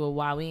to do with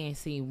why we ain't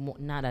seen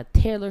not a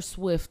Taylor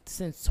Swift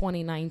since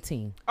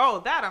 2019.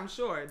 Oh, that I'm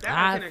sure.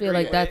 That I feel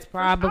like that's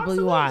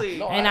probably why.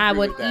 No, and I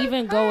would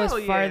even go as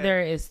further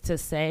as to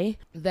say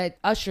that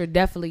Usher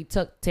definitely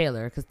took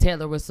Taylor because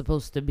Taylor was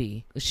supposed to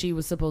be. She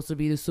was supposed to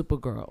be the Super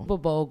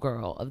Bowl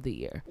girl of the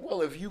year.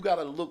 Well, if you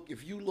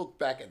look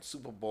back at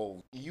Super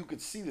Bowls, you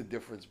could see the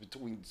difference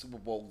between Super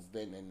Bowls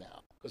then and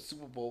now. Because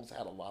Super Bowls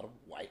had a lot of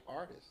white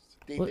artists.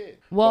 They did.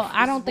 Well,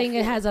 I don't think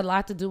it has a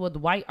lot to do with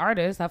white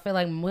artists. I feel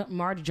like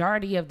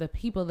majority of the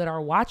people that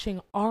are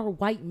watching are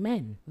white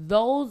men.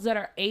 Those that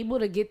are able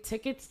to get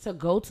tickets to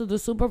go to the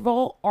Super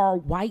Bowl are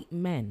white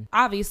men.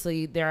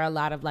 Obviously, there are a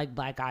lot of like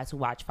black guys who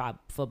watch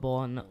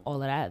football and all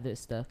of that other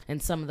stuff.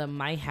 And some of them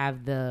might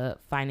have the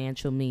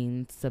financial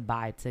means to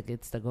buy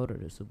tickets to go to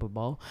the Super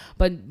Bowl.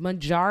 But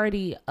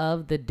majority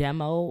of the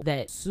demo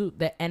that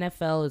the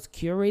NFL is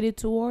curated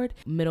toward,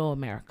 middle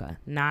America,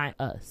 not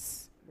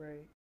us.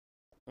 Right.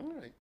 All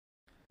right.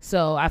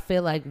 So I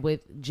feel like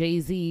with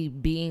Jay-Z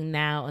being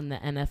now in the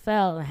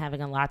NFL and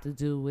having a lot to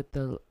do with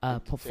the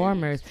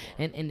performers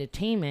and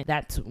entertainment,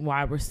 that's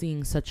why we're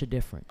seeing such a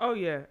difference. Oh,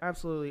 yeah,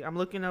 absolutely. I'm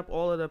looking up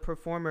all of the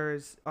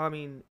performers. I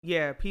mean,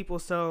 yeah, people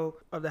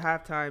of the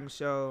halftime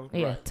show.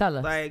 Yeah, Right. tell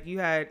us. Like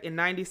in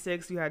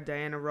 96, you had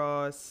Diana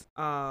Ross.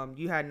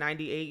 You had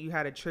 98, you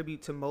had a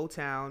tribute to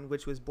Motown,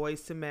 which was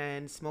Boyz II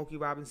Men, Smokey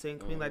Robinson,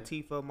 Queen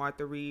Latifah,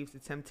 Martha Reeves, The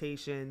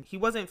Temptations. He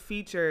wasn't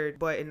featured,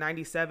 but in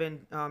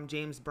 97,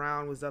 James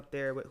Brown was up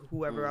there with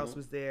whoever else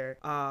was there.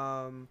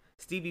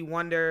 Stevie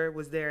Wonder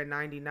was there in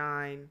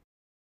 99.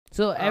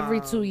 So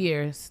every 2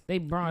 years, they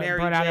brought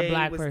out a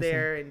black was person.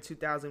 there in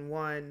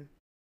 2001.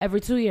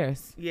 Every 2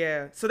 years.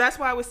 Yeah. So that's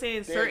why I was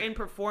saying certain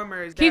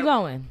performers. Keep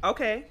going.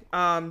 Okay.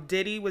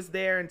 Diddy was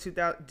there in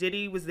 2000.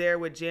 Diddy was there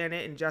with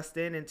Janet and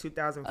Justin in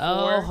 2004.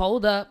 Oh,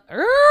 hold up.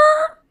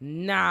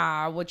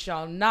 Nah, what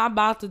y'all not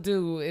about to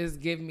do is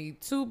give me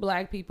 2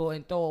 black people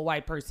and throw a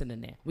white person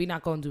in there. We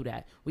not gonna do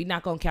that. We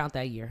not gonna count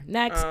that year.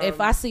 Next, if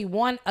I see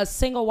a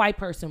single white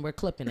person, we're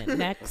clipping it.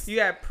 Next. You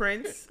had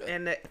Prince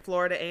and the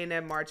Florida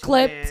A&M marching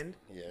Clipped. band.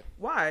 Yeah.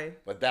 Why?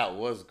 But that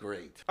was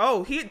great.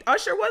 Oh,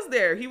 Usher was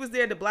there. He was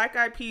there. The Black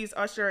Eyed Peas,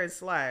 Usher, and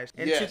Slash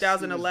in Yes, he was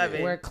 2011.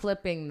 there. We're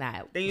clipping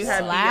that. Then you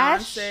had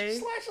Slash, Beyonce.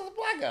 Slash is a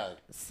black guy.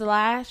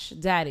 Slash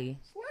Daddy.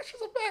 Slash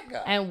is a black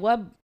guy. And what?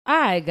 All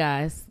right,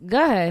 guys.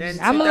 Go ahead. Then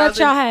I'm going to let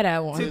y'all have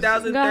that one.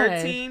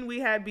 2013, we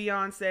had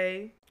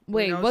Beyonce.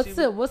 Wait, You know, what's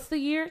the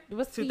year?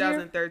 What's the year?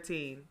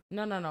 2013.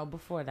 No,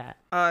 before that.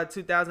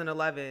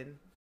 2011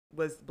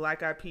 was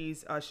Black Eyed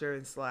Peas, Usher,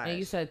 and Slash. And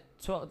you said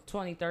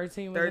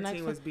 2013 was the next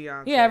 13 was one?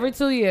 Beyonce. Yeah, every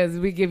 2 years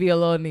we give you a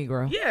little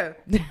Negro. Yeah.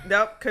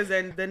 Nope, because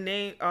then the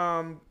name...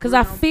 Because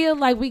I feel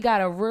like we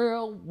got a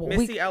real...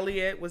 Missy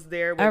Elliott was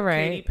there with All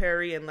right. Katy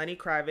Perry and Lenny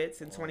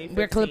Kravitz in 2015.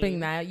 We're clipping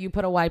that. You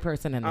put a white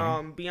person in there.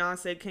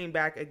 Beyonce came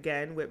back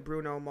again with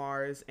Bruno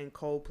Mars and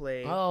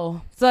Coldplay.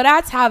 Oh, so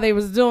that's how they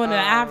was doing it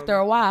after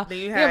a while. Then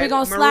you Yeah, had we're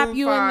going to slap Maroon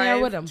you in there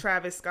 5, with them.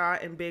 Travis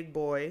Scott and Big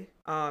Boy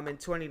in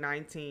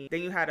 2019.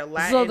 Then you had a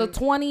Latin... So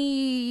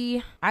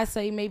I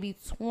say maybe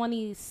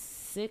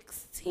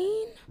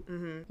 2016?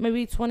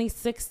 Maybe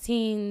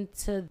 2016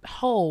 to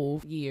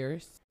whole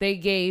years. They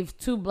gave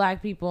 2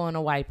 black people and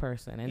a white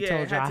person and Yeah,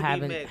 told it had y'all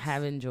to be mixed.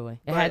 have enjoy. It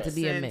But had to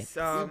be a since, mix.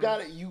 You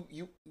got it.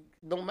 You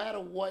no matter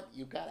what,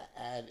 you gotta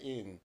add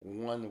in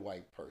one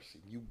white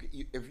person. You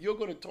if you're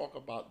gonna talk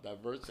about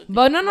diversity,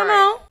 But no.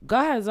 Right. Go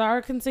ahead,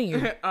 Zara. Continue.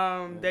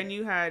 Then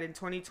you had in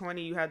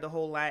 2020, you had the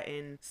whole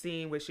Latin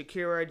scene with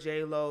Shakira,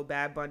 J Lo,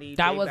 Bad Bunny.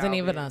 That J wasn't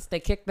even Balvin. us. They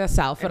kicked us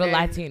out for And the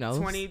then Latinos.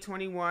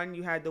 2021,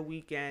 you had The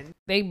Weeknd.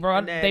 They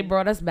brought and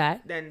then- us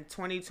back. Then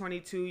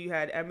 2022, you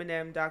had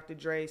Eminem, Dr.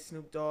 Dre,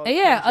 Snoop Dogg.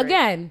 Yeah, Kendrick.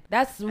 again,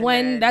 that's then-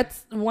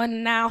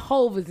 when now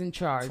Hove is in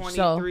charge. 23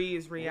 So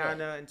is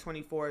Rihanna and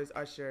 24 is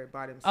Usher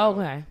by themselves.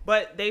 Okay.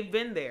 But they've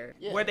been there.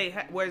 Yeah. Where they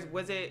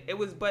was it? It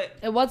was, but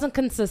it wasn't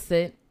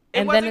consistent, it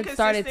and wasn't then it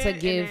started to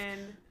consistent, give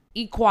and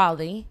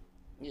equality.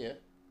 yeah.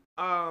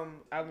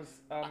 I was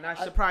not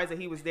surprised that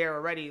he was there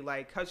already.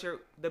 Like Usher,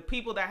 the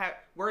people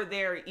that were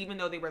there, even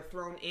though they were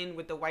thrown in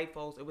with the white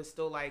folks, it was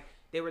still like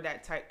they were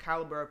that type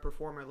caliber of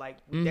performer. Like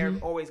they're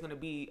always gonna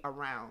be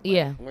around. Like,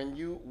 Yeah.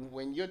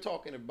 When you're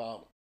talking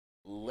about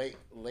late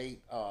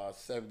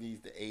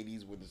 70s to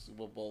 80s with the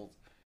Super Bowls,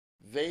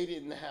 they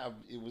didn't have.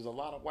 It was a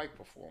lot of white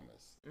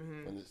performers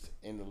when it's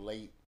in the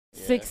late.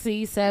 Yeah,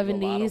 60s, there was a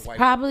lot of 70s, white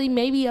probably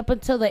maybe up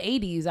until the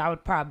 80s, I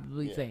would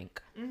probably Yeah.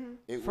 think.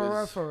 It For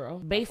was- real.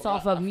 I Based forgot-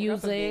 off I of forgot the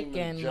music name of the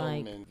and like.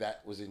 gentleman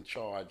that was in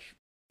charge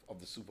of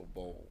the Super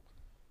Bowl,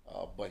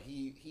 but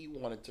he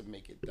wanted to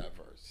make it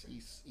diverse.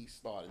 He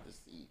started to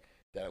see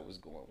that it was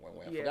going one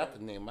way. I Yeah. forgot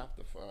the name. I have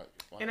to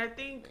find And I the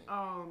think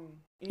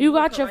name. You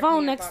got can your correct me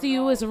phone if next I'm to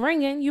you, wrong, it's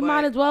ringing. You but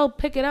might as well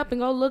pick it up and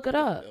go look it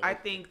up. I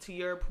think to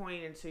your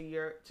point and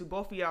to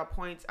both of y'all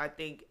points, I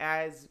think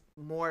as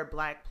more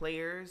black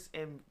players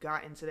and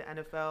got into the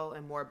NFL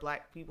and more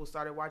black people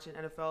started watching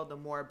NFL, the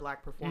more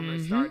black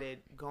performers started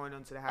going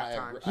onto the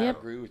halftime I show.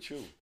 agree with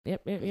you.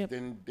 Yep.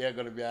 Then they're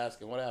going to be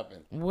asking, what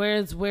happened?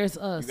 Where's You us?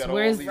 got all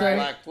Where's these the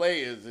black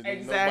players and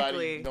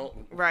Exactly.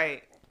 nobody.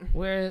 Right.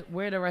 where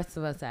the rest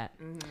of us at?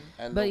 And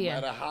But no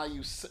yeah. matter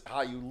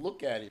how you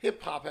look at it,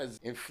 hip hop has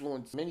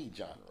influenced many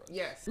genres.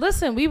 Yes.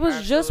 Listen, we was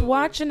just Absolutely.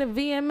 watching the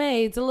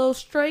VMAs, the little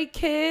Stray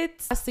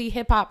Kids. I see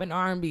hip hop and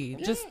R&B,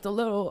 just a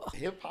little.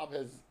 Hip hop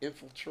has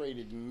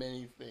infiltrated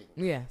many things.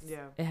 Yes,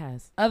 Yeah. it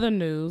has. Other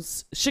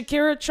news: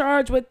 Shakira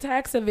charged with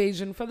tax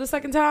evasion for the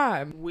second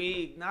time.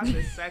 Not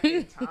the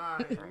second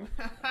time.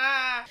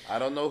 I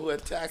don't know who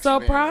attacked. So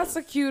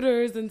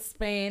prosecutors in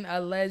Spain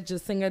allege the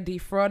singer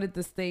defrauded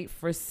the state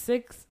for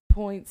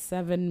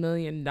 $6.7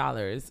 million in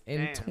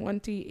Damn.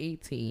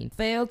 2018.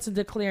 Failed to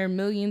declare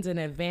millions in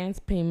advance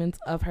payments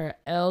of her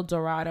El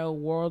Dorado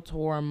World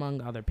Tour,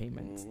 among other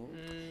payments.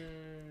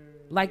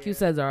 Like you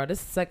said, Zara, this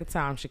is the second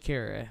time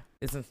Shakira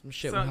is in some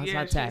shit So, with her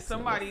yeah, taxes.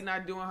 somebody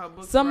not doing her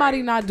bookings Somebody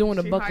right. not doing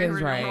the She bookings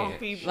hiring the wrong right.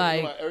 people.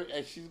 Like,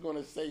 and she's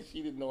gonna say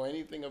she didn't know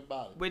anything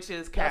about it. which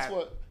is That's cap.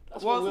 what.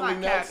 That's Well, what it's Willie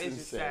not cap, Nelson it's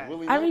just said. sad.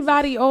 Willie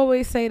everybody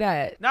always say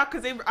that. Not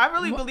because I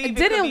really believe it could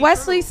Didn't be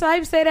Wesley true.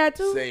 Snipes say that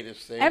too? Nelson say the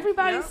same.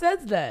 Everybody Yeah.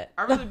 says that.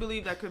 I really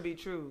believe that could be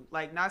true.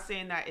 Like, not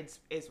saying that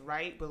it's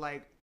right, but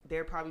like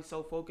they're probably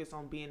so focused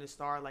on being a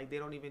star, like they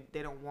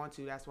don't want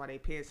to. That's why they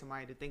pay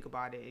somebody to think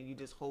about it, and you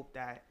just hope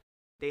that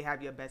they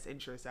have your best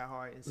interests at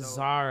heart. And so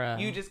Zara.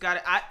 you just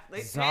gotta.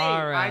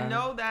 Zara. Hey, I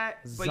know that,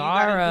 but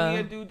Zara. you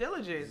gotta do your due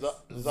diligence.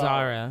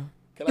 Zara.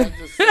 Can I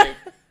just say,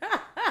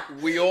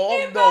 we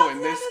all know in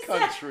this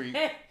country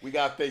we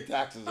gotta pay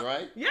taxes,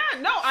 right? Yeah,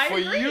 no, I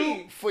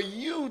agree. For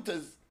you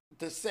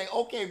to say,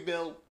 okay,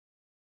 Bill,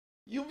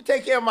 you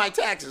take care of my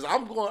taxes.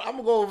 I'm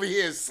gonna go over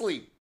here and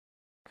sleep.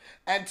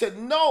 And to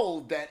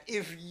know that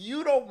if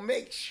you don't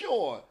make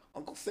sure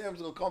Uncle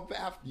Sam's gonna come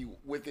after you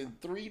within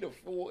 2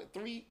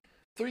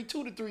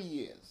 to 3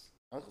 years,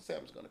 Uncle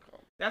Sam's gonna come.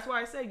 That's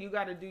why I said you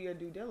got to do your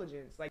due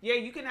diligence. Like, yeah,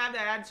 you can have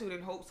that attitude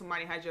and hope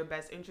somebody has your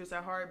best interest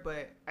at heart,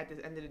 but at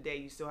the end of the day,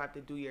 you still have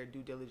to do your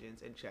due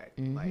diligence and check.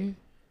 Like,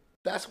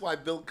 That's why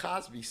Bill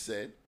Cosby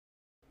said,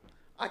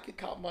 I can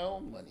count my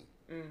own money.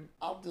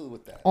 I'll deal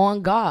with that.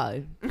 On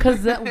God.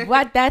 Because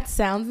that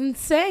sounds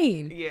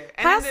insane. yeah.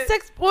 How's then the-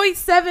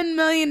 $6.7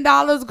 million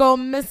go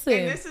missing?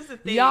 And this is the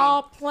thing.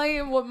 Y'all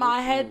playing with my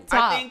head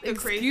top. I think the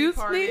crazy Excuse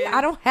part me? is- I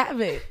don't have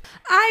it.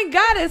 I ain't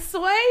got it,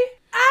 Sway.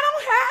 I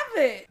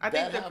don't have it. I think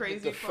That the happened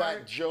crazy to part.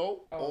 Fat Joe,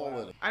 Oh, all wow.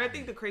 of them. And I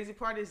think the crazy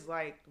part is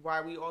like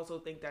why we also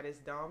think that it's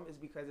dumb is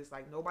because it's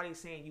like nobody's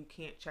saying you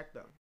can't check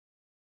them.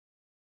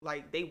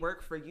 Like they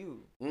work for you.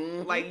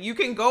 Like you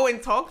can go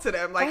and talk to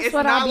them. Like That's it's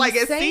what I not be like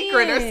a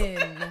secret or saying.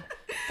 something.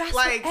 That's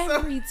Like, what so-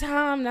 every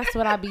time. That's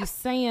what I be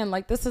saying.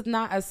 Like this is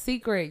not a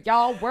secret.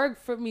 Y'all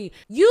work for me.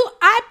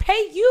 I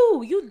pay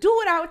you. You do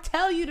what I would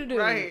tell you to do.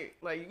 Right.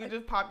 Like you can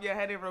just pop your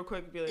head in real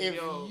quick and be like, If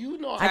yo. you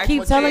know I how keep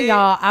much telling it-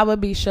 y'all I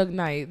would be Suge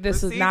Knight. This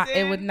For is not. It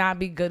season? would not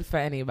be good for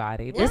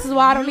anybody. This if is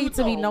why I don't you need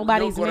to be know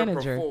nobody's you're gonna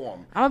manager.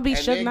 perform, I'm gonna be and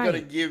Suge they're gonna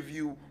Knight. give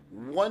you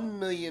 $1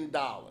 million.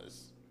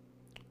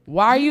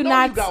 Why are you know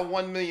not? You got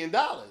 $1 million.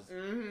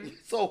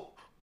 So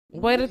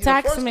Where the your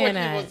tax first man question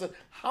at? was,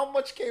 how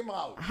much came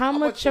out? How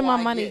much of do my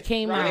I money get?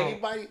 came Did out?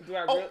 Anybody? Do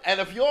I Oh, really- and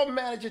if your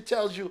manager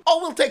tells you, "Oh,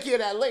 we'll take care of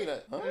that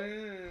later," huh?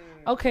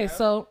 Okay,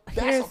 so That's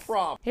here's a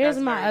problem. here's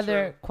That's my very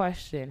other true.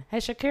 question.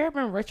 Has Shakira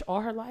been rich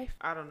all her life?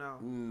 I don't know.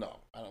 No,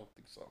 I don't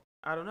think so.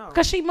 I don't know.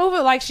 Cause she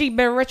moving like she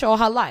been rich all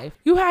her life.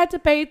 You had to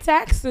pay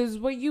taxes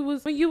when you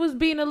was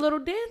being a little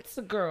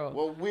dancer girl.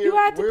 Well, you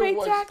had to pay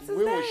taxes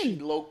where then. was she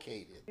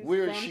located? She's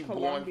Where is from she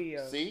Colombia.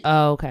 born? See?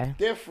 Oh, okay.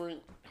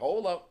 Different.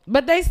 Hold up.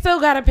 But they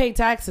still gotta pay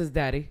taxes,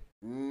 Daddy.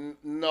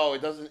 No,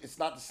 it doesn't. It's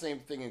not the same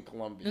thing in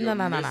Colombia. No,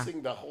 You're no.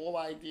 missing the whole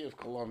idea of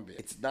Colombia.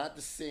 It's not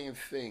the same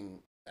thing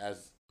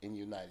as in the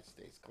United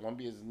States.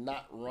 Colombia is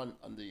not run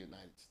under the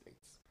United States.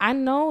 I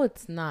know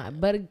it's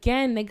not, but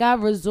again, they got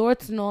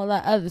resorts and all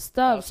that other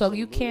stuff. So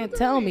you can't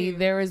tell me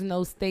there is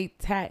no state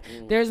tax.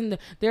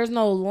 There's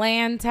no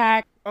land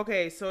tax.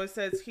 Okay, so it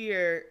says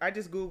here, I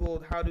just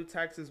Googled how do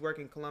taxes work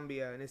in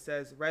Colombia, and it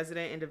says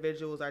resident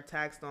individuals are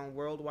taxed on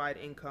worldwide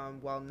income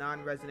while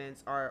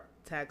non-residents are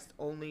taxed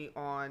only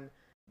on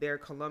their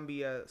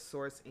Colombia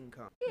source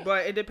income.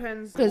 But it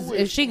depends. Because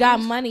if she got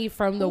money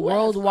from the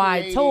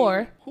worldwide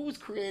tour, who's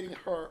creating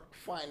her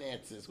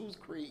finances? Who's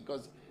creating?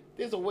 Because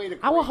there's a way to.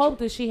 I would hope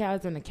that she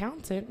has an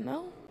accountant.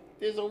 No.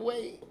 There's a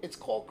way. It's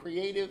called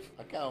creative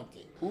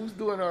accounting. Who's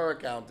doing her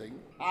accounting?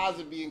 How's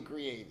it being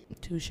created?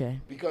 Touche.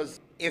 Because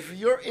if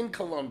you're in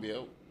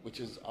Colombia, which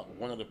is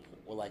one of the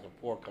like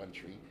a poor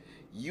country,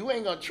 you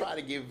ain't gonna try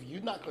to give.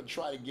 You're not gonna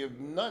try to give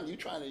none. You're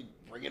trying to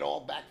bring it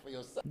all back for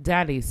yourself.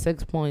 Daddy,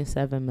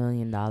 $6.7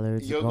 million.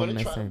 You're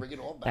gonna try to bring it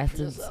all back for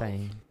yourself. That's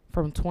insane.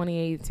 From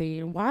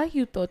 2018, why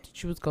you thought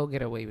that you was gonna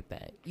get away with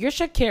that? You're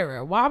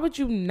Shakira. Why would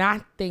you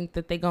not think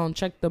that they gonna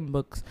check them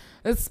books,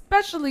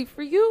 especially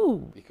for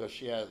you? Because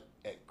she has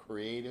a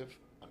creative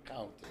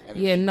accountant. And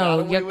Yeah,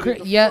 no,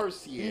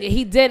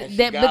 he did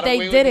that, but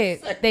they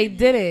didn't. They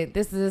didn't.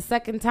 This is the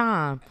second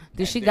time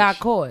that she got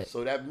caught.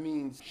 So that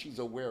means she's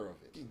aware of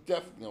it. She's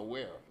definitely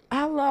aware of it.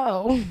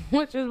 Hello,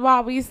 which is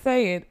why we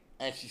say it.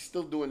 And she's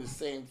still doing the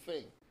same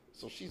thing.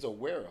 So she's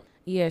aware of it.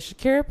 Yeah,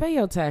 Shakira, pay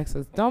your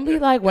taxes. Don't be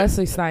like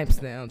Wesley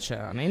Snipes now,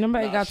 child. Ain't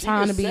nobody got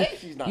time to be.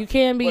 You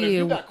can't be. But if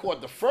you got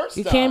caught the first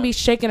time, you can't be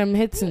shaking them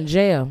hips in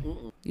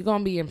jail. You're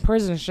gonna be in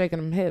prison shaking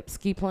them hips.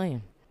 Keep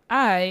playing. All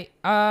right.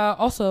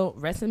 Also,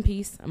 rest in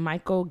peace,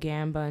 Michael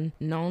Gambon,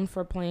 known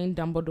for playing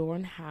Dumbledore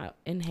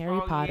in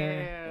Harry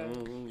Potter.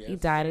 Yeah. He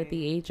died at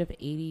the age of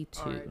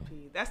 82.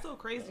 R.I.P. That's still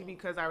crazy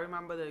because I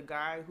remember the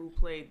guy who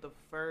played the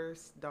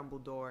first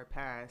Dumbledore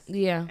passed.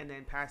 Yeah. And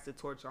then passed the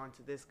torch on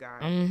to this guy.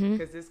 Mm-hmm.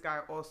 Because this guy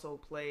also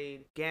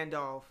played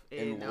Gandalf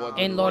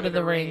in Lord of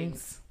the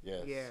Rings.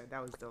 Yes. Yeah,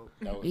 that was dope.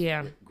 That was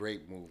a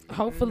great movie.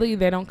 Hopefully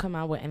they don't come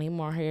out with any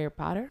more Harry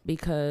Potter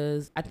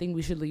because I think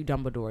we should leave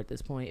Dumbledore at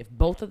this point. If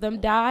both of them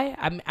die,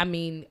 I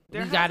mean, we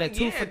got a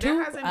 2 for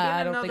 2.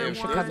 I don't think we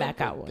should come back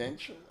out with.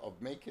 Potential of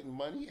making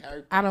money.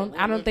 Harry I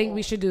Potter don't think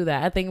we should do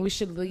that. I think we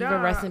should leave a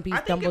rest in peace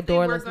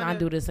Dumbledore. Let's not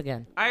do this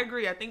again. I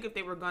agree. I think if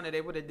they were gonna,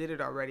 they would have did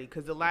it already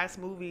because the last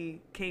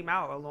movie came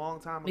out a long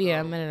time ago. Yeah,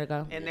 a minute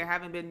ago. And there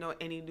haven't been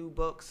any new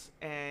books.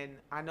 And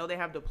I know they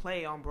have the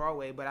play on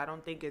Broadway, but I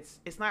don't think it's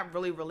not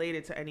really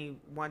related to any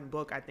one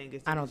book. I think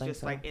it's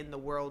just like in the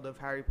world of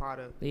Harry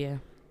Potter. Yeah.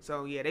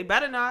 So yeah, they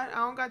better not. I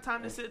don't got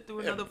time to sit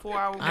through another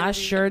 4-hour movie. I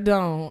sure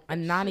don't.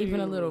 Not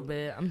even a little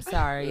bit. I'm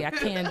sorry. I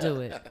can't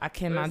do it. I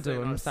cannot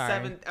do it. I'm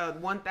sorry.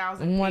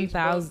 1,000.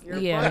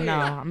 1,000. Yeah, no.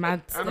 I'm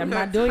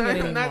not doing it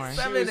anymore. I'm not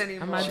 7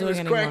 anymore. I'm not She doing was it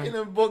anymore. cracking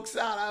them books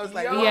out. I was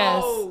like,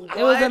 Yes, what?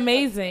 it was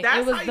amazing. That's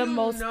it was how the you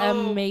most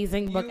know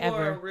amazing book you ever.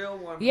 Are a real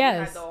one. Yes,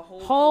 We had the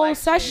whole collection,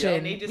 session.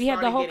 and they just We had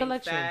the started whole getting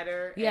collection.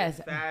 fatter Yes,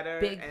 and fatter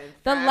big. and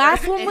The fatter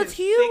last one and was thick.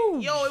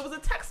 huge. Yo, it was a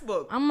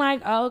textbook. I'm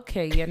like,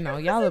 okay, yeah, no,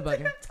 y'all are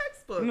bugging.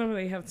 Textbook. I don't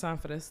really have time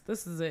for this.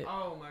 This is it.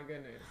 Oh my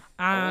goodness.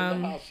 I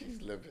wonder how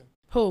she's living.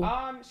 Who?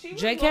 She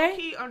was JK?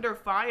 low-key under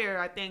fire.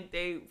 I think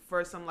they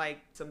for some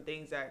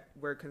things that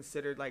were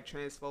considered like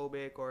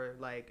transphobic or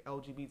like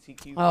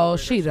LGBTQ. Oh,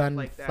 she done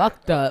like that.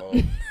 fucked up.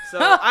 So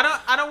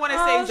I don't want to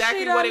say Oh,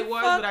 exactly she what done it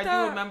was, but I fucked do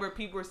up. remember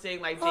people were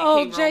saying like JK Oh,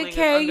 Rowling is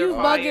JK, under you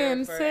fire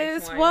bugging, for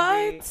sis. XYZ.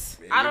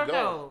 What? I don't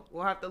know.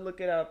 We'll have to look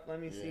it up. Let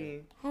me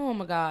see. Oh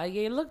my God,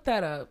 yeah, look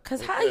that up.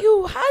 Cause how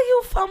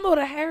you fumbled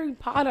a Harry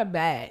Potter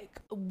bag?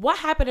 What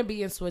happened to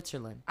be in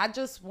Switzerland? I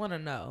just want to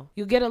know.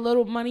 You get a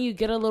little money, you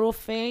get a little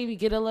fame, you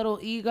get a little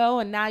ego,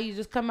 and now you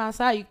just come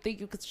outside. You think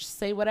you could just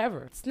say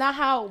whatever. It's not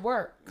how it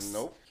works.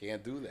 Nope,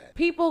 can't do that.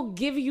 People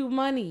give you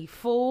money,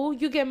 fool.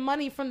 You get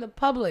money from the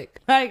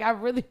public. Like, I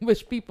really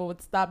wish people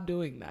would stop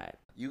doing that.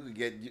 You could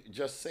get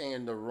just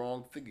saying the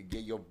wrong thing could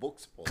get your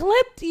books pulled.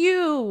 Clipped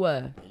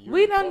you.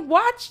 We done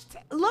watched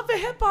Love and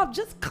Hip Hop.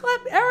 Just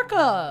clip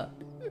Erica.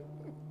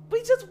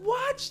 We just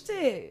watched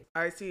it.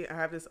 I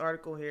have this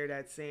article here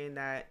that's saying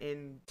that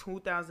in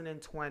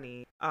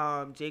 2020,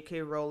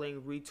 J.K.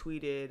 Rowling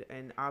retweeted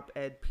an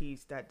op-ed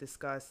piece that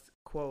discussed,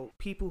 quote,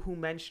 people who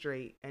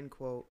menstruate, end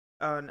quote,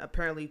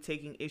 apparently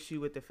taking issue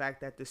with the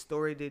fact that the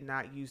story did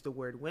not use the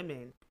word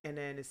women. And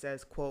then it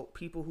says, quote,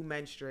 people who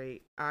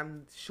menstruate.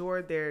 I'm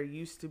sure there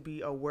used to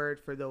be a word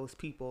for those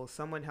people.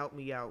 Someone help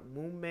me out.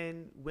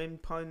 Woman,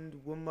 wimpund,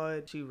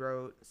 wumud, she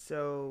wrote.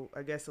 So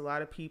I guess a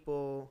lot of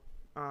people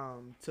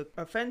took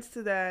offense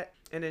to that.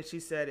 And then she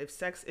said, if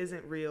sex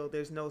isn't real,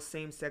 there's no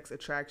same-sex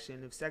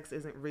attraction. If sex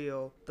isn't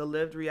real, the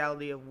lived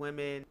reality of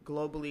women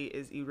globally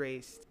is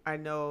erased. I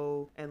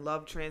know and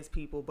love trans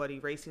people, but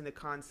erasing the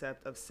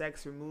concept of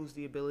sex removes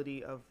the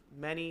ability of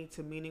many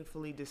to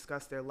meaningfully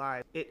discuss their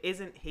lives. It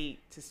isn't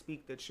hate to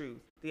speak the truth.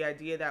 The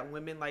idea that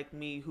women like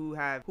me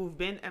who've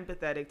been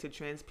empathetic to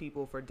trans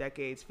people for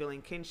decades,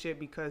 feeling kinship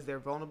because they're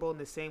vulnerable in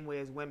the same way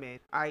as women,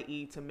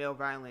 i.e. to male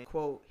violence,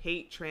 quote,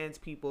 hate trans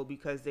people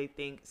because they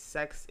think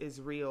sex is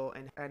real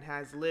and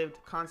has lived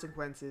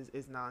consequences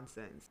is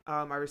nonsense.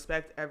 I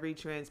respect every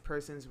trans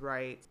person's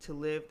right to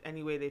live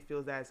any way they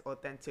feel that is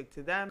authentic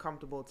to them,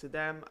 comfortable to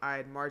them.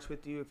 I'd march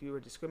with you if you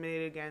were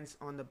discriminated against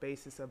on the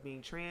basis of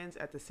being trans.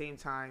 At the same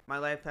time, my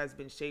life has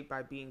been shaped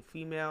by being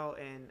female,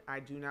 and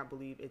I do not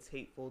believe it's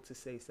hateful to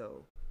say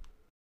so.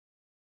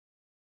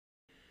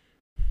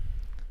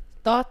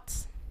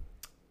 Thoughts?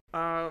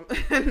 Nah.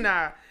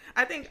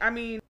 I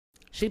mean,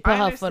 She put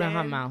I her foot in her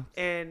understand, mouth.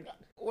 and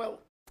Well,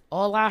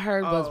 All I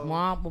heard was Oh.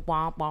 womp,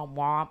 womp, womp,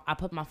 womp. I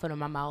put my foot in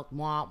my mouth.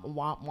 Womp,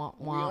 womp, womp,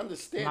 we womp.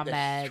 understand My that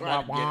bad. she's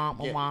trying Womp,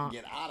 to womp, womp.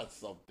 get out of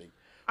something.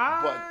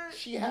 I, But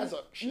she has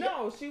a...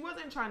 no, she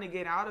wasn't trying to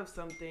get out of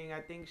something. I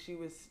think she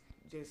was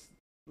just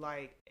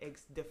like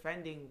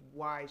defending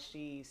why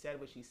she said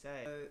what she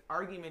said. The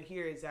argument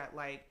here is that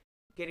like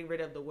getting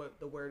rid of the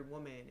word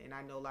woman, and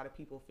I know a lot of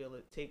people feel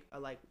it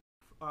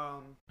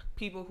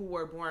people who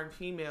were born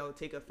female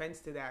take offense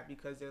to that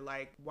because they're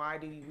like, why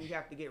do we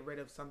have to get rid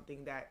of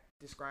something that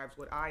describes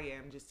what I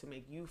am just to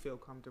make you feel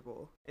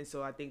comfortable? And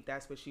so I think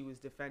that's what she was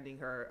defending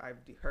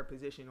her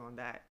position on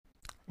that.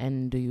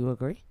 And do you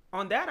agree?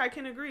 On that, I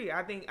can agree.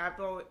 I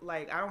feel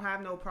like I don't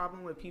have no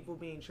problem with people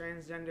being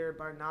transgender,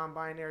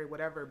 non-binary,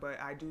 whatever,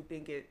 but I do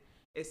think it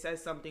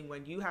says something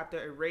when you have to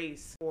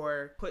erase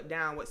or put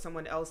down what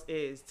someone else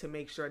is to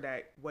make sure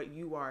that what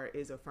you are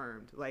is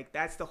affirmed. Like,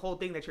 that's the whole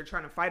thing that you're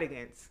trying to fight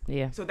against.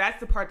 Yeah. So that's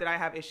the part that I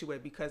have issue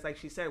with, because like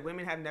she said,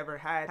 women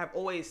have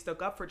always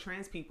stuck up for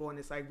trans people, and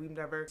it's like we've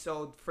never.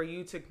 So for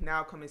you to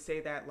now come and say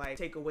that, like,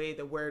 take away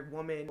the word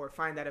woman or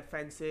find that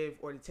offensive,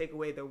 or to take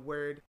away the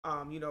word,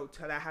 I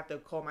have to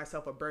call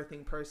myself a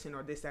birthing person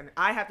or this, and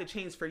I have to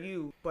change for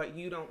you, but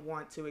you don't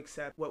want to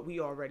accept what we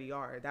already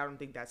are. I don't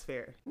think that's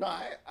fair. No,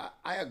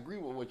 I agree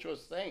with what you're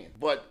saying.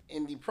 But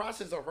in the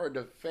process of her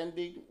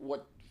defending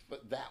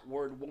that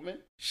word woman,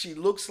 she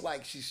looks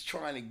like she's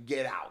trying to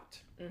get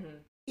out. Mm-hmm.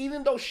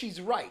 Even though she's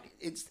right.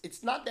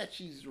 It's not that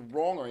she's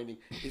wrong or anything.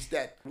 It's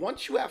that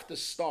once you have to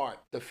start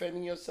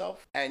defending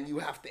yourself and you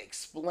have to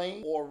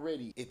explain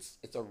already, it's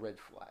a red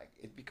flag.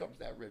 It becomes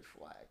that red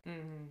flag.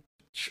 Mm-hmm.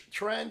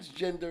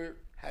 Transgender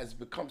has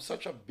become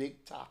such a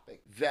big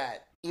topic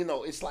that,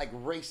 it's like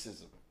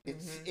racism.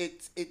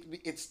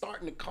 It's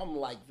starting to come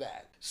like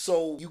that.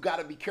 So you got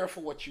to be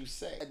careful what you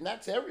say. And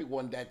that's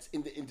everyone that's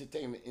in the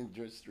entertainment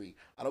industry.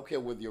 I don't care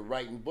whether you're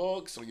writing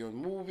books or you're in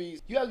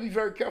movies. You have to be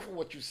very careful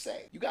what you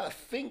say. You got to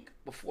think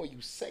before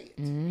you say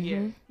it.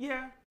 Mm-hmm.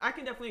 Yeah, I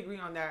can definitely agree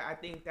on that. I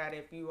think that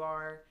if you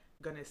are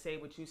gonna say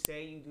what you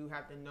say, you do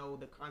have to know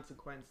the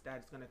consequence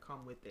that's gonna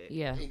come with it.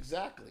 Yeah.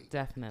 Exactly.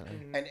 Definitely.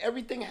 Mm-hmm. And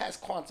everything has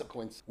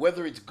consequence,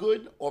 whether it's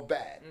good or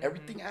bad.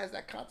 Everything has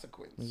that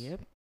consequence.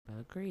 Yep.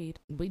 Agreed.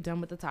 We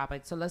done with the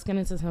topic, so let's get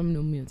into some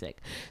new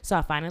music. So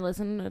I finally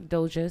listened to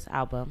Doja's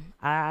album.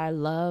 I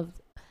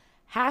loved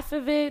half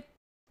of it.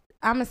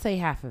 I'm gonna say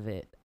half of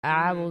it.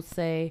 I will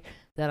say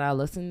that I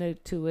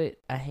listened to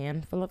it a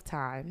handful of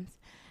times,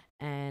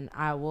 and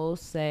I will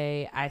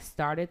say I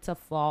started to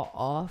fall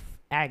off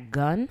at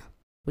Gun,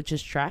 which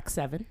is track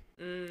 7,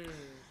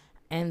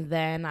 and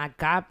then I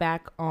got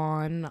back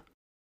on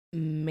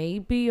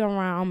maybe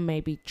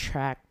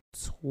track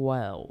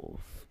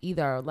 12.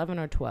 Either 11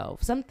 or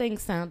 12. Something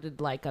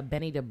sounded like a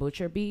Benny the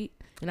Butcher beat.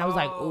 And I was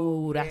like,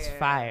 ooh, that's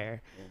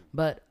fire.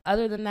 But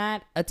other than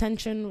that,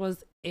 Attention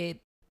was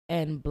it.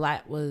 And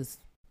Black was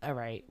all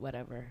right,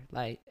 whatever.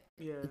 Like,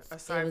 Yeah, it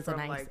aside was a from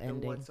nice like the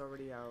ending. what's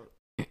already out.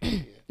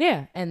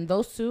 Yeah. And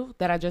those two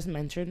that I just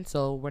mentioned.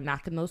 So we're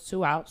knocking those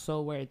two out.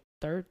 So we're at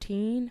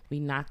 13.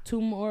 We knocked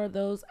 2 more of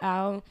those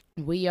out.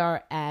 We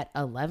are at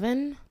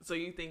 11. So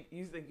you think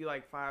you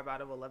like 5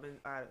 out of 11?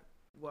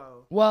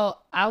 Whoa.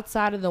 Well,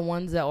 outside of the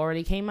ones that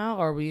already came out,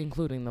 or are we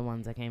including the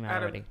ones that came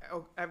out already?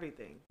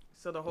 Everything.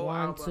 So the whole 1,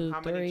 album. 2, how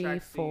many 3,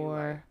 tracks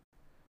 4,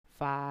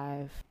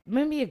 5,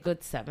 maybe a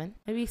good 7,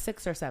 maybe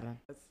 6 or 7.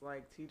 It's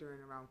like teetering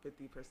around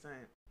 50%.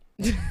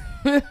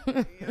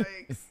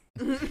 Yikes.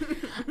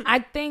 I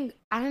think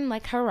I didn't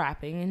like her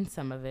rapping in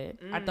some of it.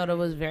 I thought it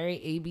was very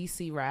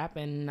ABC rap,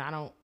 and I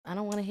don't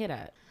want to hear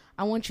that.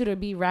 I want you to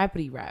be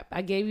rapidy rap.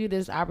 I gave you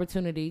this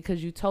opportunity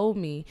because you told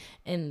me,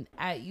 and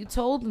you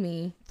told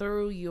me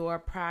through your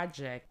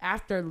project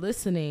after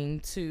listening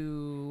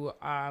to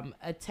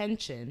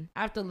Attention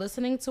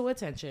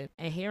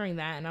and hearing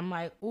that, and I'm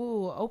like,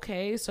 ooh,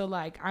 okay, so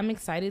like I'm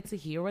excited to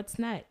hear what's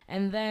next.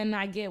 And then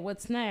I get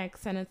what's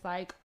next, and it's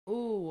like,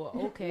 ooh,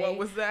 okay. What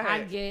was that?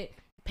 I get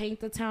Paint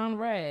the Town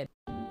Red.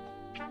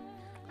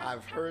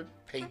 I've heard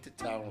Paint the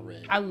Town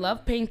Red. I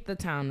love Paint the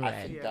Town Red.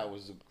 I think that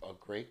was a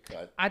great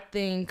cut. I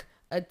think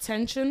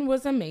Attention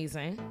was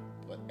amazing.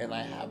 And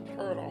I have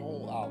heard a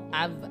whole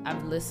album.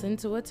 I've listened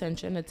to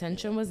Attention.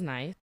 Attention was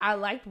nice. I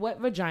liked Wet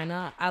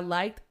Vagina. I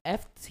liked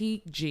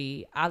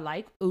FTG. I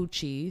like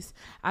Uchis.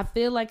 I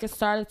feel like it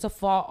started to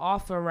fall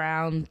off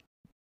around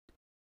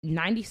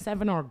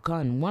 97 or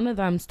Gun. One of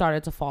them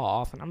started to fall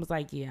off, and I was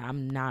like, yeah,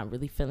 I'm not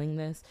really feeling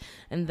this.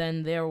 And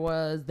then there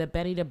was the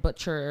Benny the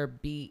Butcher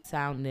beat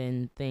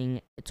sounding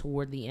thing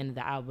toward the end of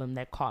the album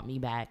that caught me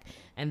back.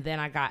 And then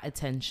I got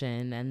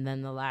Attention, and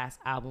then the last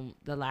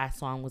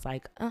song was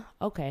like,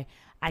 okay,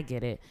 I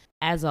get it.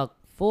 As a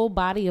full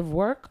body of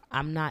work,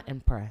 I'm not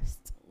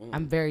impressed.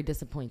 I'm very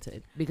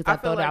disappointed because I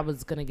thought I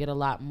was gonna get a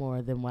lot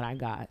more than what I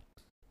got.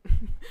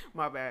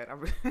 My bad.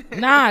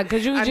 Nah,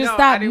 because you just stopped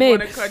I didn't mid.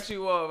 want to cut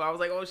you off. I was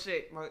like, oh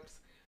shit.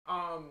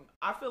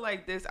 I feel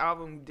like this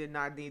album did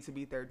not need to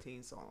be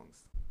 13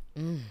 songs.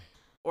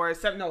 Or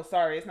except, no,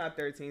 sorry, it's not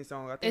 13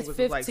 songs. I think It's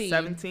it was 15.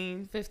 like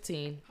 17.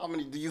 15. How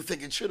many do you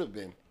think it should have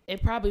been?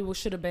 It probably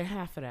should have been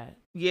half of that.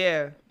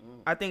 Yeah.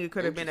 I think it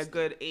could have been a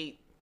good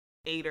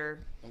eighter,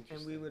 and we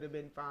Interesting. would have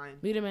been fine.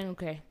 We'd have been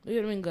okay. We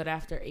would have been good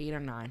after 8 or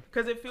 9.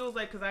 Because it feels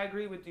like, because I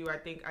agree with you. I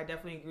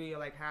definitely agree.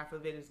 Like, half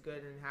of it is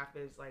good and half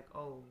is like,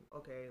 oh,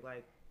 okay,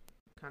 like,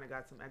 kind of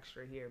got some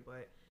extra here.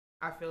 But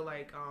I feel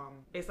like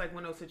it's like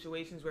one of those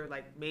situations where,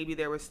 like, maybe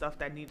there was stuff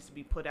that needs to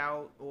be put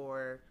out,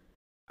 or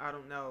I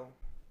don't know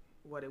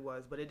what it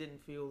was, but it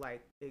didn't feel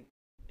like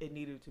it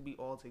needed to be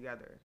all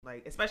together.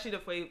 Like, especially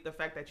the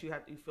fact that you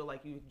feel like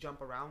you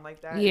jump around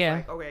like that. Yeah.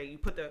 It's like, okay, you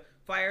put the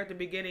fire at the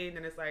beginning,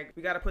 and it's like,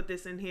 we got to put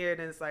this in here.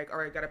 Then it's like, all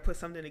right, got to put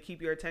something to keep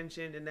your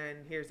attention, and then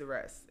here's the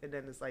rest. And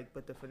then it's like,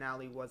 but the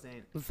finale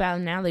wasn't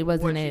Finale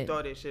what wasn't you it.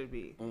 thought it should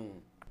be.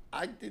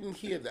 I didn't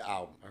hear the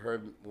album. I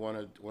heard one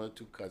or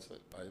two cuts.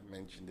 I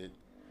mentioned it,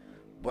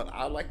 but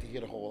I'd like to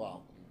hear the whole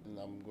album, and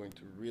I'm going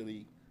to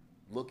really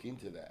look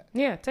into that.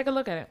 Yeah, take a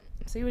look at it.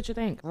 See what you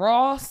think.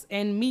 Ross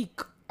and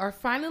Meek are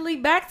finally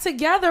back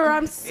together.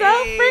 I'm so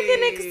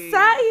freaking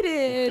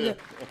excited.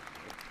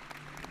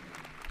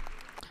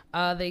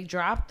 They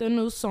dropped a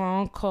new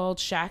song called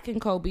Shaq and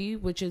Kobe,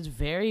 which is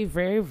very,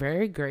 very,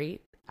 very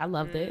great. I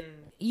loved it.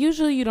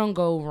 Usually you don't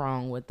go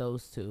wrong with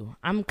those two.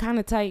 I'm kind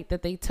of tight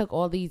that they took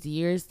all these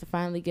years to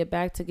finally get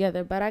back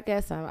together, but I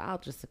guess I'll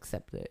just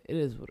accept it. It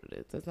is what it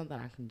is. There's nothing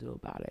I can do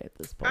about it at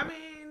this point. I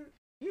mean,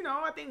 you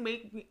know, I think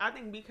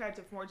Meek had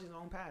to forge his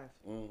own path.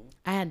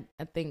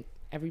 I think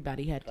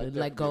everybody had to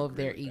let go of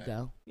their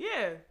ego.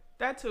 Yeah,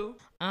 that too.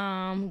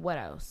 What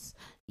else?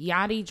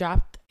 Yachty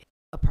dropped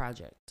a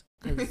project.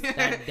 'Cause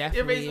that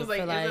definitely, Your face was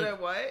I like, feel is it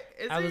a what?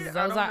 Is I was it? like,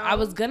 don't I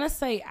was know. gonna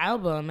say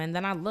album, and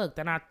then I looked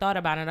and I thought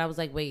about it. I was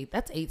like, wait,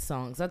 that's 8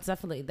 songs. That's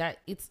definitely that.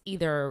 It's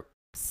either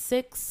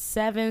 6,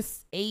 7,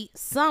 8,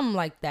 something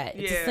like that.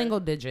 It's a Yeah. single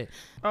digit.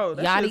 Oh,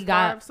 that Yachty shit's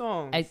got 5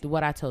 songs.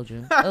 What I told you.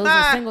 It was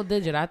a single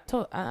digit.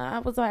 I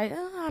was like,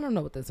 I don't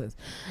know what this is,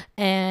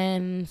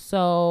 and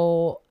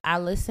so I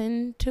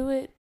listened to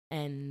it,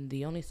 and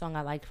the only song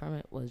I liked from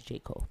it was J.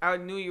 Cole. I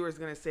knew you was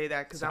gonna say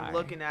that because I'm Sorry.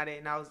 looking at it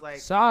and I was like,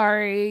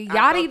 Sorry, I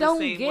felt Yachty the don't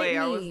same get way. me.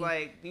 I was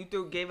like,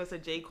 you gave us a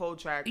J. Cole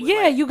track. With Yeah,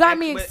 like you got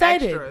me with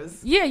excited.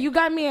 extras. Yeah, you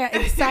got me an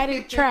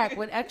excited track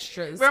with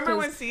extras. Remember 'cause-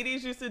 when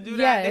CDs used to do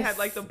that? They Yes. had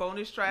like the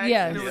bonus tracks,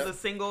 Yes. and it was Yeah. a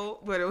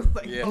single, but it was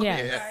like Yeah. bonus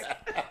Yes.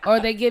 track. or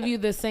they give you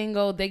the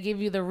single, they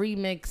give you the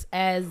remix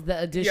as the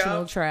additional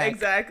Yup, track.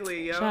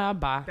 Exactly. Yup.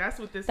 Shabba. That's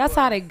what this. That's was.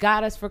 how they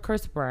got us for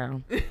Chris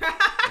Brown.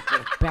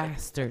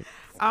 Bastard.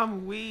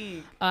 I'm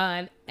weak.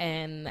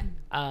 And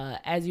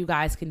as you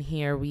guys can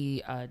hear,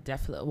 we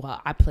definitely,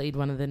 I played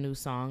one of the new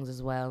songs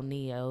as well,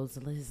 Neo's,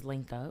 his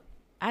Link Up.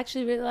 I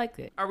actually really liked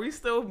it. Are we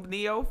still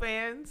Neo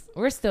fans?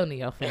 We're still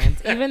Neo fans,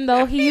 even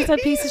though he's a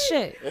piece of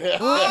shit.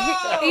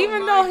 Oh,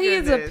 Even my though he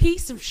is a goodness.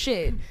 piece of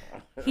shit,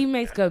 he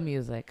makes good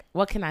music.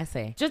 What can I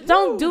say? Just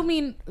don't do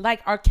me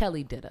like R.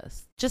 Kelly did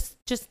us. Just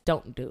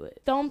don't do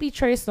it. Don't be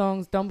Trey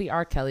Songz. Don't be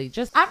R. Kelly.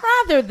 Just I'd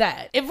rather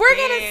that. If we're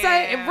gonna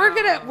say,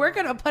 if we're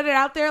gonna put it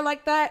out there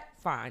like that,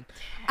 fine.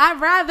 I'd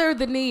rather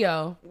the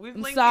Neo. We've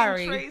I'm linked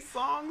sorry. in Trey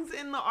songs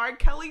in the R.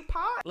 Kelly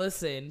pot.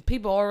 Listen,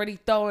 people already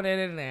throwing it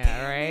in there,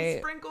 They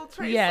right? sprinkle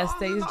Trey Yes, songs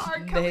they- in the R.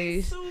 Kelly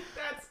they- soup.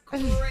 That's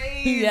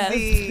crazy. Yes,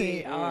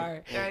 they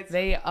are. That's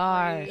They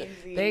are.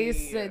 crazy.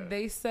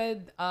 They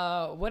said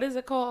what is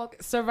it called?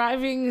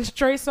 Surviving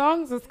Trey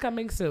Songz is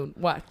coming soon.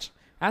 Watch.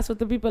 That's what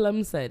the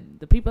people said.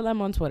 The people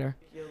on Twitter.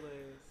 Ridiculous.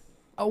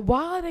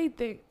 Why they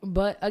think,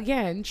 but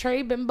again,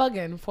 Trey been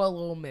bugging for a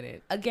little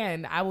minute.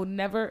 Again, I will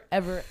never,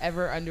 ever,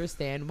 ever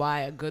understand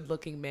why a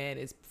good-looking man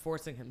is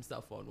forcing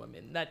himself on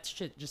women. That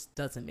shit just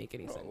doesn't make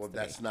any sense. Well, to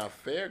that's me. not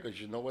fair because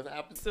you know what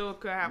happens Still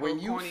could have when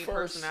a you corny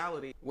first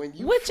personality. when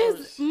you Which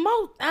first, is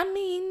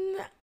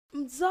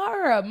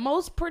Zara,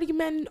 most pretty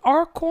men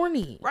are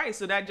corny. Right,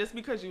 so that just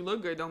because you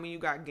look good don't mean you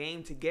got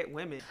game to get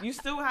women. You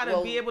still had to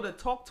Well- be able to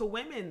talk to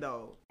women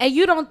though. And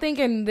you don't think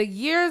in the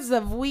years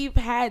of we've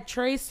had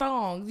Trey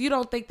Songz, you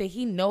don't think that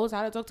he knows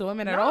how to talk to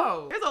women at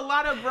all? No, there's a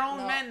lot of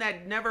grown men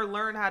that never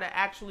learn how to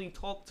actually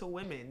talk to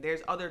women. There's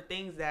other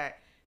things that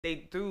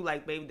they through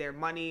like maybe their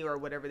money or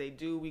whatever they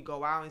do, we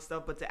go out and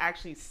stuff, but to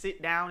actually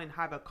sit down and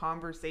have a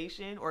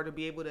conversation or to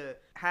be able to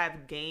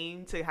have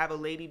game, to have a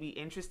lady be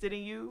interested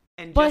in you.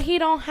 And But just, he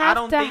don't I have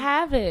don't to think-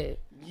 have it.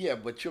 Yeah,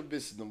 but you're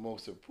missing the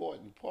most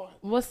important part.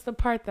 What's the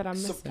part that I'm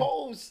missing?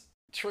 Suppose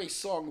Trey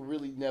Songz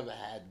really never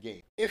had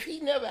game. If he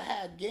never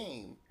had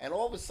game, and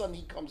all of a sudden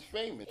he comes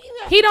famous,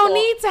 He don't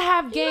need to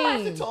have He don't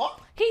game. have to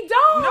talk. He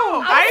don't. No,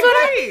 That's I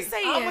what agree. I'm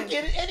saying. I'm gonna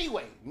get it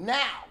anyway.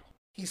 Now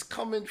he's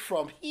coming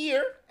from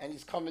here and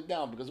he's coming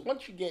down, because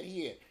once you get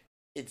here,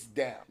 it's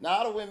down.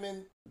 Now the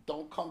women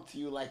don't come to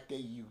you like they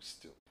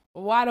used to.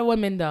 Why the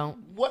women don't?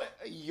 What,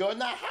 you're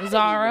not hot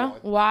Zara, anymore.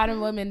 why the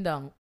women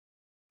don't?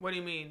 What do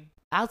you mean?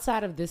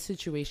 Outside of this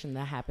situation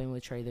that happened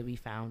with Trey that we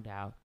found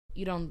out,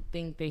 you don't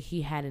think that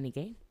he had any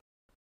game?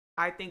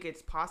 I think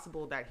it's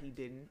possible that he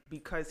didn't,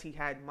 because he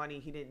had money.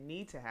 He didn't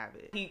need to have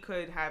it. He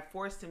could have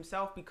forced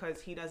himself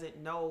because he doesn't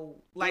know.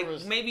 Like,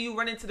 maybe you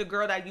run into the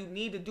girl that you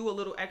need to do a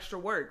little extra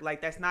work. Like,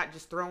 that's not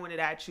just throwing it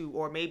at you.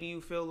 Or maybe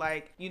you feel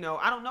like, you know,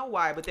 I don't know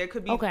why, but there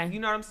could be, Okay. you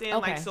know what I'm saying?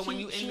 Okay. Like, so when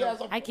you She end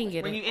has up, a I can point.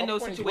 get when it. you in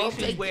those Well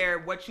situations taken. where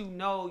what you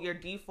know, your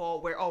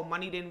default, where, oh,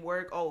 money didn't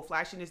work, oh,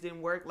 flashiness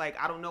didn't work, like,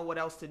 I don't know what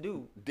else to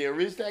do. There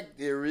is that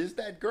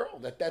girl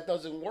that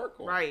doesn't work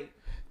on. Right.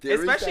 There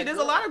is Especially, that there's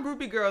girl. a lot of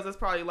groupie girls that's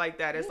probably like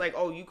that. It's like,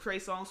 oh, you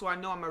create songs, so I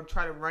know I'm gonna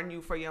try to run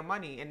you for your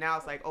money. And now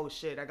it's like, oh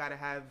shit, I gotta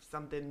have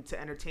something to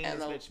entertain And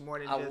this a, bitch more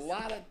than a just.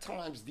 lot of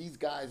times these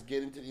guys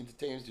get into the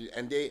entertainment industry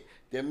and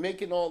they're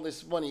making all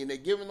this money and they're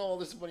giving all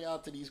this money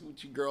out to these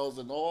hoochie girls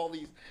and all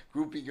these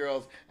groupie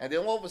girls, and then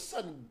all of a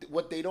sudden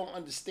what they don't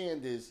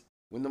understand is,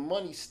 when the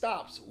money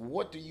stops,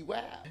 what do you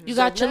have? You So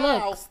got your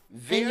now, looks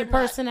they're and your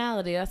not-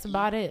 personality. That's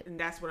about it. And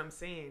that's what I'm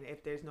saying.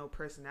 If there's no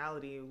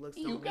personality, looks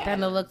You don't got Then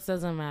the matter. looks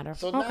doesn't matter.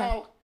 So Okay.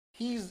 now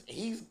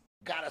he's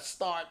got to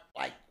start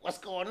like, what's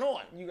going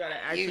on? You gotta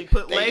actually You-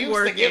 put they used to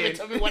legwork give in. it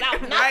to me without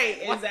nothing. Right,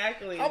 What-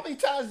 exactly. How many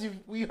times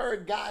we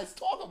heard guys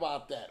talk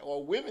about that,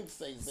 or women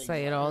say things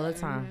Say it like all that?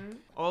 the time.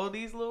 All of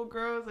these little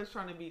girls that's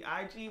trying to be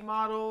IG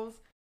models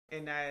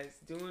and that's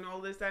doing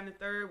all this, that, and the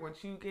third. Once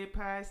you get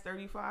past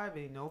 35,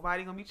 ain't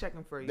nobody gonna be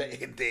checking for you.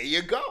 There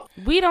you go.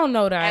 We don't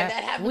know And that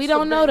that. happens We to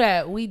don't know men.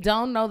 that. We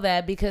don't know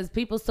that because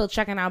people still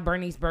checking out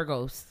Bernice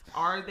Burgos.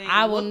 Are they?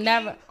 I will looking?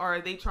 never- Or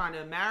are they trying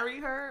to marry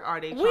her?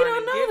 Are they? We Trying don't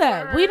to know get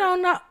that. her? We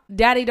don't know.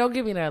 Daddy, don't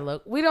give me that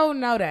look. We don't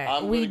know that.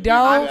 I'm We gonna give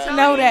don't you that. I'm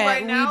know telling you that.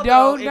 right now, We though,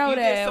 don't if know you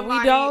get that. We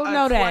somebody don't a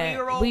know that.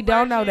 20-year-old We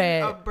don't know version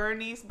that. of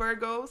Bernice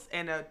Burgos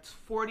and a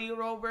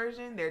 40-year-old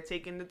version, they're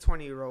taking the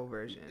 20-year-old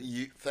version.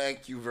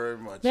 Thank you very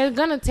much. They're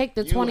gonna take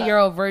the You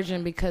 20-year-old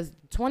version because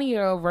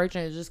 20-year-old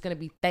version is just gonna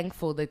be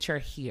thankful that you're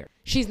here.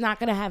 She's not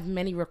gonna have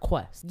many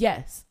requests.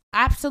 Yes,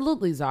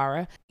 absolutely,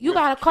 Zara. You With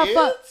gotta cuff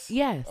up. kids?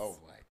 Yes, Oh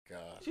my God.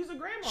 She's a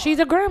grandma. she's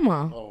a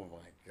grandma. Oh my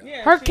God.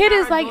 Yeah, Her she kid got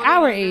is like daughter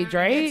our younger age, than-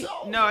 right? It's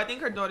over. No, I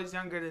think her daughter's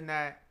younger than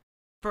that.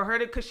 For her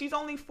to, because she's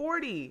only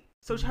 40.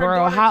 So her Bro,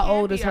 daughter how can't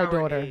old be is her our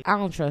daughter? age. I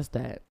don't trust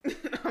that.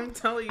 I'm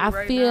telling you I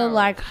right feel now.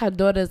 like her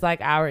daughter's like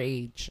our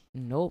age.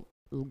 Nope.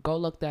 Go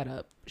look that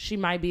up. She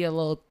might be a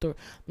little,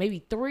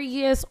 maybe 3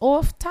 years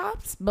off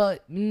tops,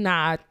 but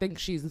nah, I think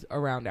she's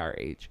around our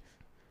age.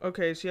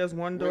 Okay, she has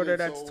one When daughter it's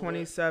that's over,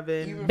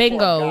 27. even for a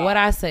Bingo. guy- What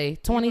I say? even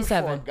for a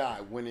 27. guy,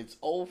 when it's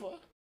over,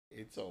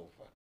 it's over.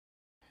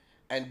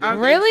 And Okay.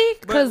 Really?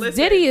 But Because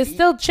listen, Diddy is he-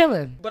 still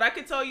chilling. But I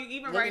can tell you,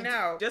 even Let right me-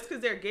 now, just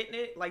because they're getting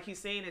it, like he's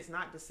saying, it's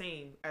not the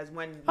same as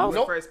when you Oh. were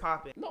Nope. first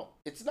popping. No,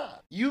 it's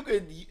not. You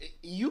could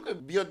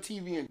be on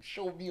TV and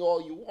show me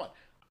all you want.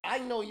 I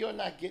know you're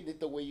not getting it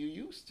the way you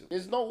used to.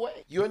 There's no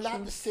way. You're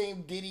not the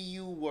same Diddy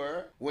you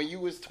were when you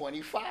was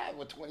 25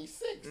 or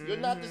 26. You're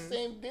not the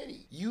same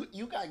Diddy. You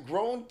got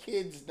grown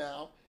kids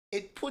now.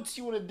 It puts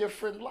you in a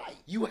different light.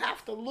 You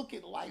have to look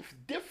at life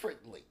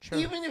differently. True.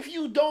 Even if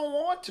you don't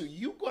want to,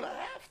 you're going to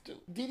have to.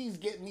 Diddy's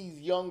getting these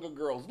younger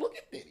girls. Look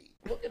at Diddy.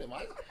 Look at him.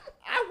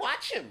 I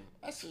watch him.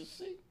 That's the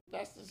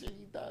shit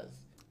he does.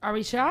 Are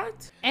we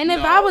shocked? And if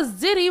No. I was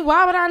Diddy,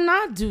 why would I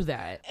not do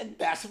that? And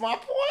that's my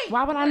point.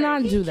 Why would I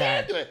not He do can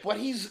that? do it. But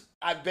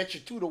I bet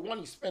you 2-1,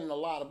 he's spending a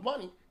lot of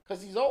money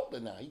because he's older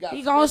now.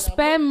 He Gonna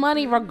spend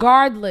money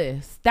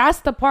regardless.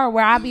 That's the part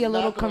where I be a He's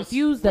little not gonna-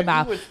 confused when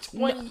about. He was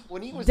 20,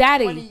 when he was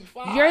Daddy,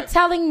 25, you're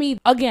telling me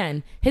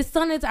again, his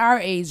son is our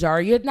age, or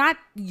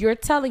you're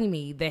telling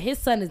me that his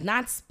son is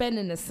not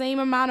spending the same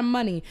amount of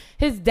money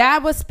his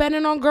dad was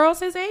spending on girls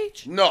his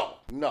age? No.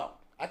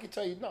 I can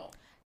tell you no.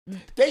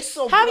 They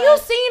so Have glad, you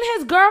seen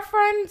his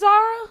girlfriend,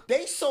 Zara?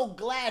 They so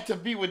glad to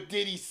be with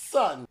Diddy's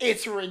son.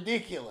 It's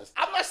ridiculous.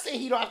 I'm not saying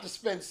he don't have to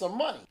spend some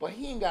money, but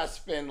he ain't got to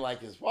spend like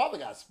his father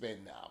got to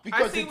spend now.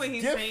 Because I see it's what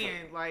he's different.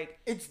 saying. Like,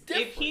 It's if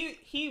different.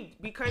 he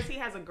because he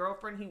has a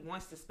girlfriend, he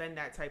wants to spend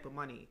that type of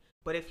money.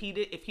 But if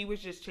he was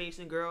just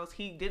chasing girls,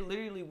 he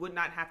literally would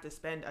not have to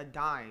spend a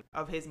dime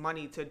of his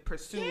money to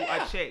pursue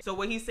Yeah. a chick. So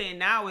what he's saying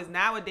now is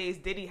nowadays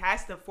Diddy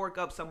has to fork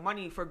up some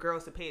money for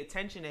girls to pay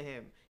attention to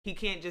him. he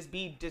can't just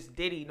be just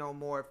Diddy no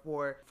more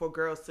for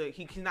girls to.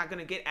 He's not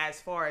gonna get as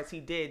far as he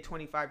did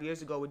 25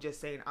 years ago with just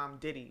saying I'm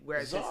Diddy.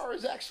 Whereas Zara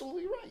is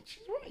actually right.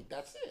 She's right.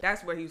 That's it.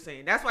 that's what he was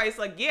saying. That's why it's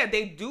like, yeah,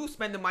 they do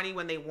spend the money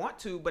when they want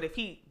to, but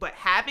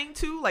having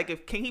to,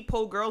 like, can he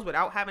pull girls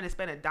without having to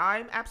spend a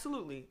dime?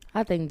 Absolutely.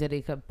 I think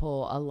Diddy could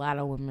pull a lot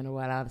of women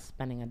without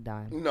spending a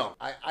dime. No,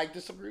 I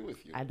disagree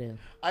with you. I do.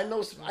 I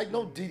know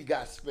Diddy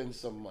got to spend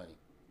some money.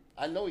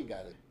 I know he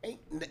got it.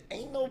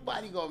 Ain't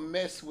nobody gonna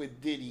mess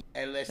with Diddy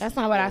unless. That's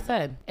not what I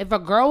said. If a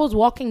girl was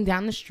walking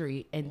down the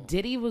street and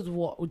Diddy was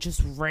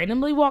just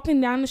randomly walking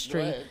down the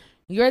street,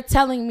 you're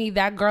telling me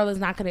that girl is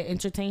not going to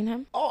entertain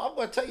him? Oh, I'm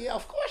gonna tell you,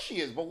 of course she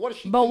is. But what is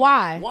she? But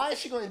why? Why is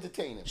she gonna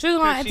entertain him? She's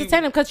going to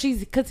entertain him because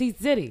he's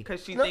Diddy.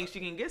 Because she thinks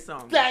she can get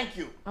some. Thank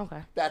you.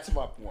 Okay. That's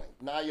my point.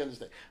 Now you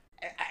understand.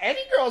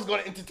 Any girl's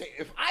gonna entertain.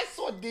 If I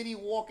saw Diddy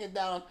walking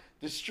down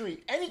the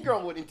street, any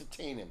girl would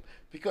entertain him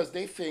because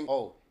they think,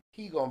 oh,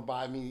 he gonna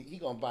buy me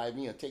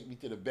and take me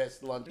to the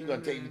best lunch. He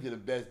gonna take me to the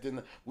best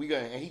dinner.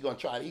 He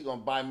gonna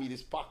buy me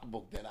this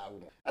pocketbook that I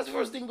want. That's the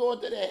first thing going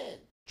to their head.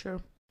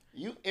 True.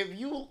 If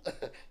you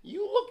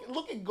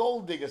look at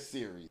Gold Digger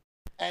series,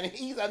 and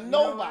he's a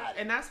nobody.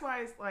 And that's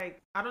why it's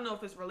like, I don't know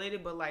if it's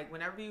related, but like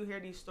whenever you hear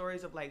these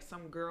stories of like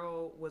some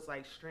girl was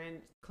like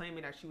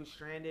claiming that she was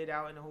stranded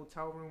out in a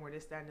hotel room or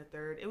this, that, and the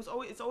third, it's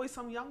always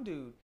some young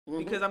dude.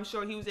 Because I'm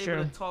sure he was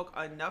able to talk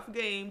enough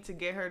game to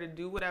get her to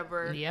do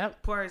whatever.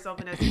 Yep. Put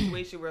herself in that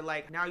situation where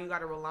like now you got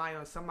to rely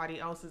on somebody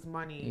else's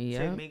money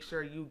to make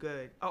sure you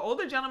good. An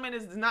older gentleman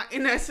is not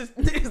in that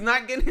is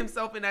not getting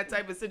himself in that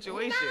type of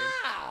situation.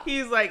 Nah.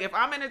 He's like, if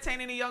I'm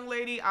entertaining a young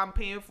lady, I'm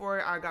paying for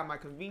it. I got my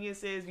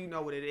conveniences. You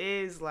know what it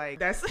is. Like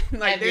that's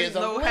like and there's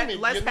no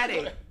less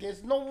headache.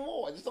 There's no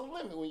more. There's no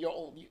limit when you're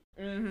old.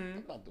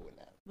 I'm not doing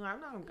that. No,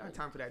 I'm not got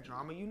time for that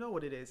drama. You know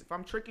what it is. If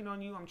I'm tricking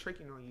on you, I'm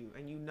tricking on you,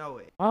 and you know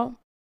it. Well,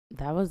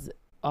 that was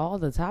all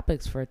the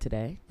topics for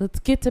today. Let's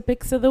get to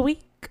picks of the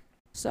week.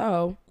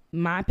 So,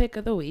 my pick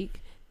of the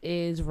week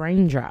is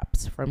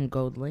Raindrops from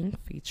Goldlink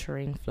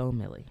featuring Flo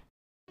Milli.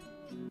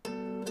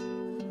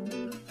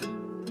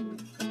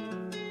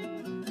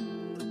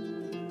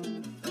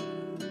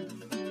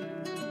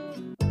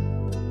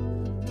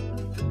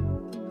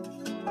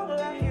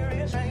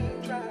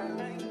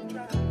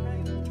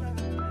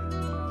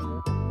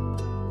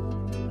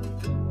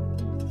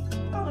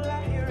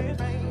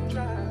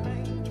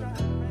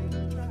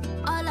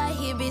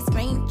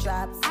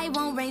 Raindrops. I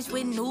won't range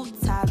with new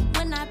top.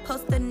 When I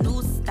post a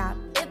new stop,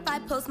 if I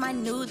post my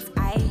nudes,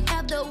 I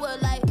have the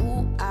world like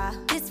ooh ah.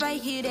 This right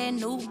here, that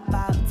new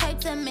pop. Type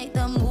to make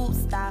the move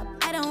stop.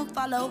 I don't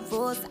follow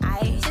rules,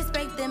 I just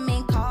break them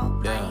and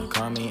call. Yeah,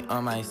 call me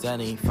on my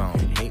celly phone.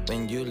 Hate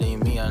when you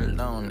leave me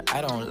alone.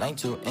 I don't like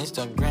to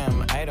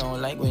Instagram. I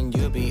don't like when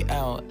you be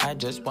out. I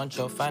just want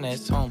your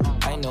finest home.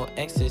 I know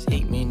exes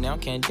hate me now.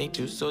 Can't date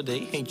you, so they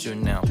hate you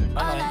now.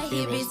 All I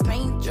hear is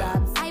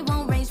raindrops. I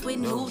won't range with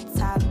new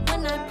top.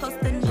 When I post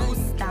a new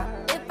stop,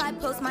 if I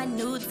post my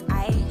nudes,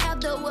 I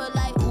have the world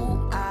like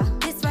ooh ah.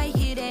 This right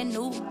here, that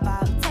new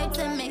pop. Type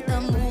to make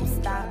the move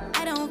stop.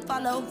 I don't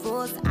follow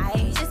rules,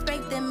 I just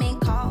break them and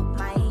call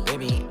mine.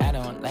 Baby, I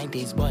don't like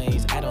these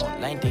boys. I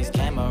don't like these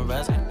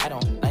cameras. I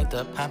don't like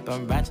the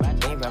paparazzi.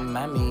 They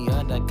remind me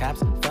of the cops.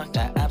 Fuck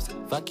the apps.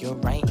 Fuck you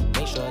right.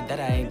 Make sure that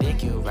I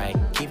dig you right.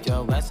 Keep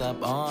your ass up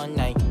all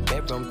night.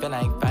 Bedroom feel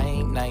like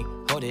fight night.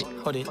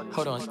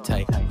 Hold on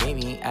tight.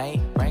 Baby,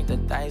 I break the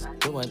dice,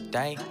 do or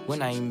die.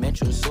 When I met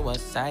you,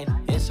 suicide.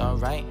 It's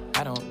alright,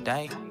 I don't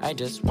die. I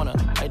just wanna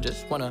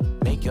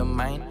make your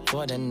mind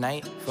for the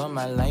night, for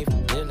my life.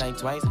 Live like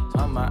twice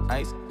on my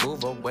ice.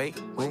 Move away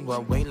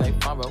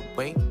like far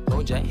away.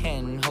 Hold your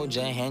hand,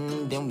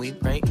 then we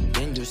break.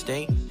 Then you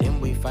stay,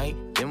 then we fight.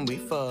 Then we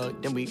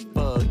fuck,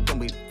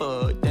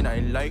 then I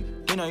like,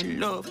 then I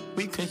love,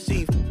 we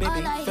conceive. Baby,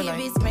 all I hear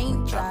is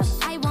raindrops.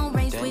 I won't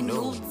range with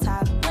new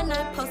top. When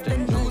I post a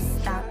new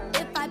stop,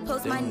 if I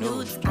post my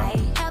nudes, I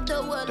have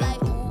the world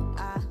like ooh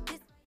ah.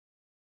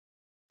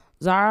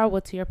 Zara,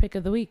 what's your pick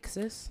of the week,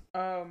 sis?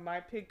 My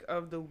pick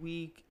of the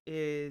week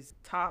is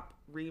Top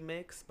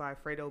Remix by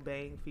Fredo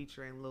Bang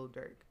featuring Lil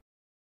Durk.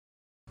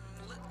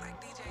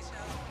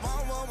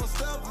 My mama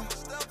steppin',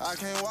 I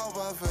can't walk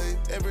by faith.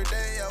 Every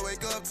day I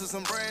wake up to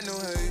some brand new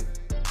hate.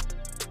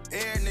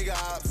 Every nigga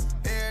ops,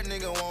 every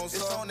nigga wants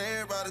some. It's on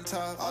everybody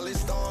top. All these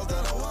stars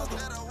that I welcome,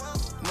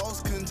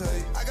 most couldn't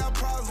take. I got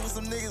problems with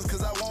some niggas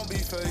cause I won't be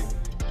fake.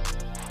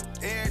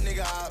 Every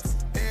nigga ops,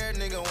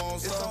 every nigga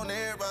wants some. It's on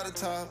everybody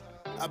top.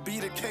 I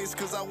beat a case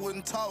cause I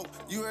wouldn't talk.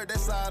 You heard that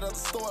side of the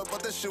story,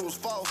 but that shit was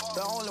false.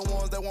 The only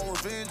ones that want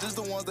revenge is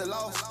the ones that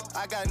lost.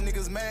 I got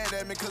niggas mad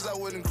at me cause I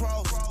wouldn't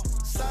cross.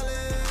 Solid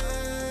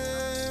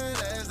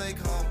as they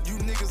come. You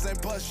niggas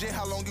ain't bust shit,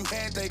 how long you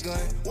had that gun?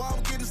 Why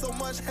I'm getting so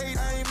much hate,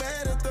 I ain't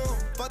mad at them.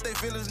 But they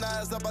feelings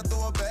nice up, I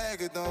throw a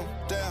bag at them.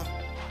 Damn,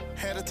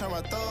 had to turn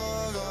my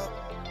thug up.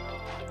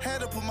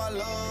 Had to put my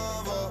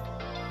love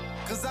up.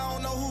 Cause I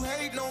don't know who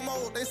hate no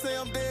more. They say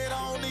I'm dead,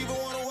 I don't even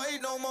wanna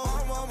wait no more.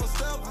 I'm a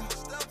stepper,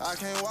 I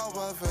can't walk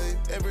by faith.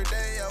 Every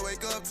day I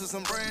wake up to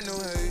some brand new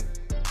hate.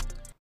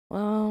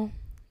 Well,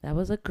 that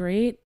was a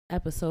great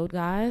episode,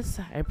 guys.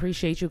 I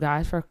appreciate you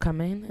guys for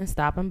coming and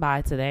stopping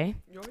by today.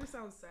 You always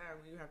sound sad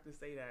when you have to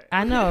say that.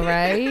 I know,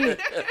 right?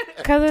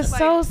 Because it's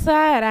so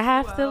sad. I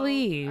have to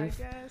leave. I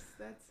guess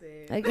that's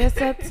it. I guess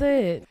that's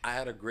it. I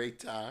had a great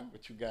time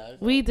with you guys.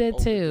 We did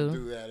Hoping too. to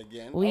do that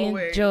again. We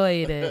Always.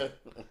 enjoyed it.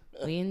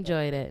 We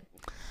enjoyed it.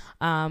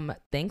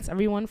 Thanks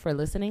everyone for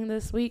listening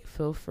this week.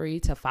 Feel free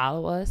to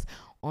follow us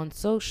on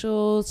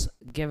socials.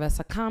 Give us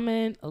a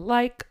comment, a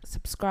like,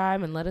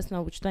 subscribe, and let us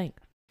know what you think.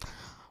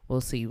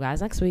 We'll see you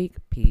guys next week.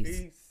 Peace.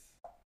 Peace.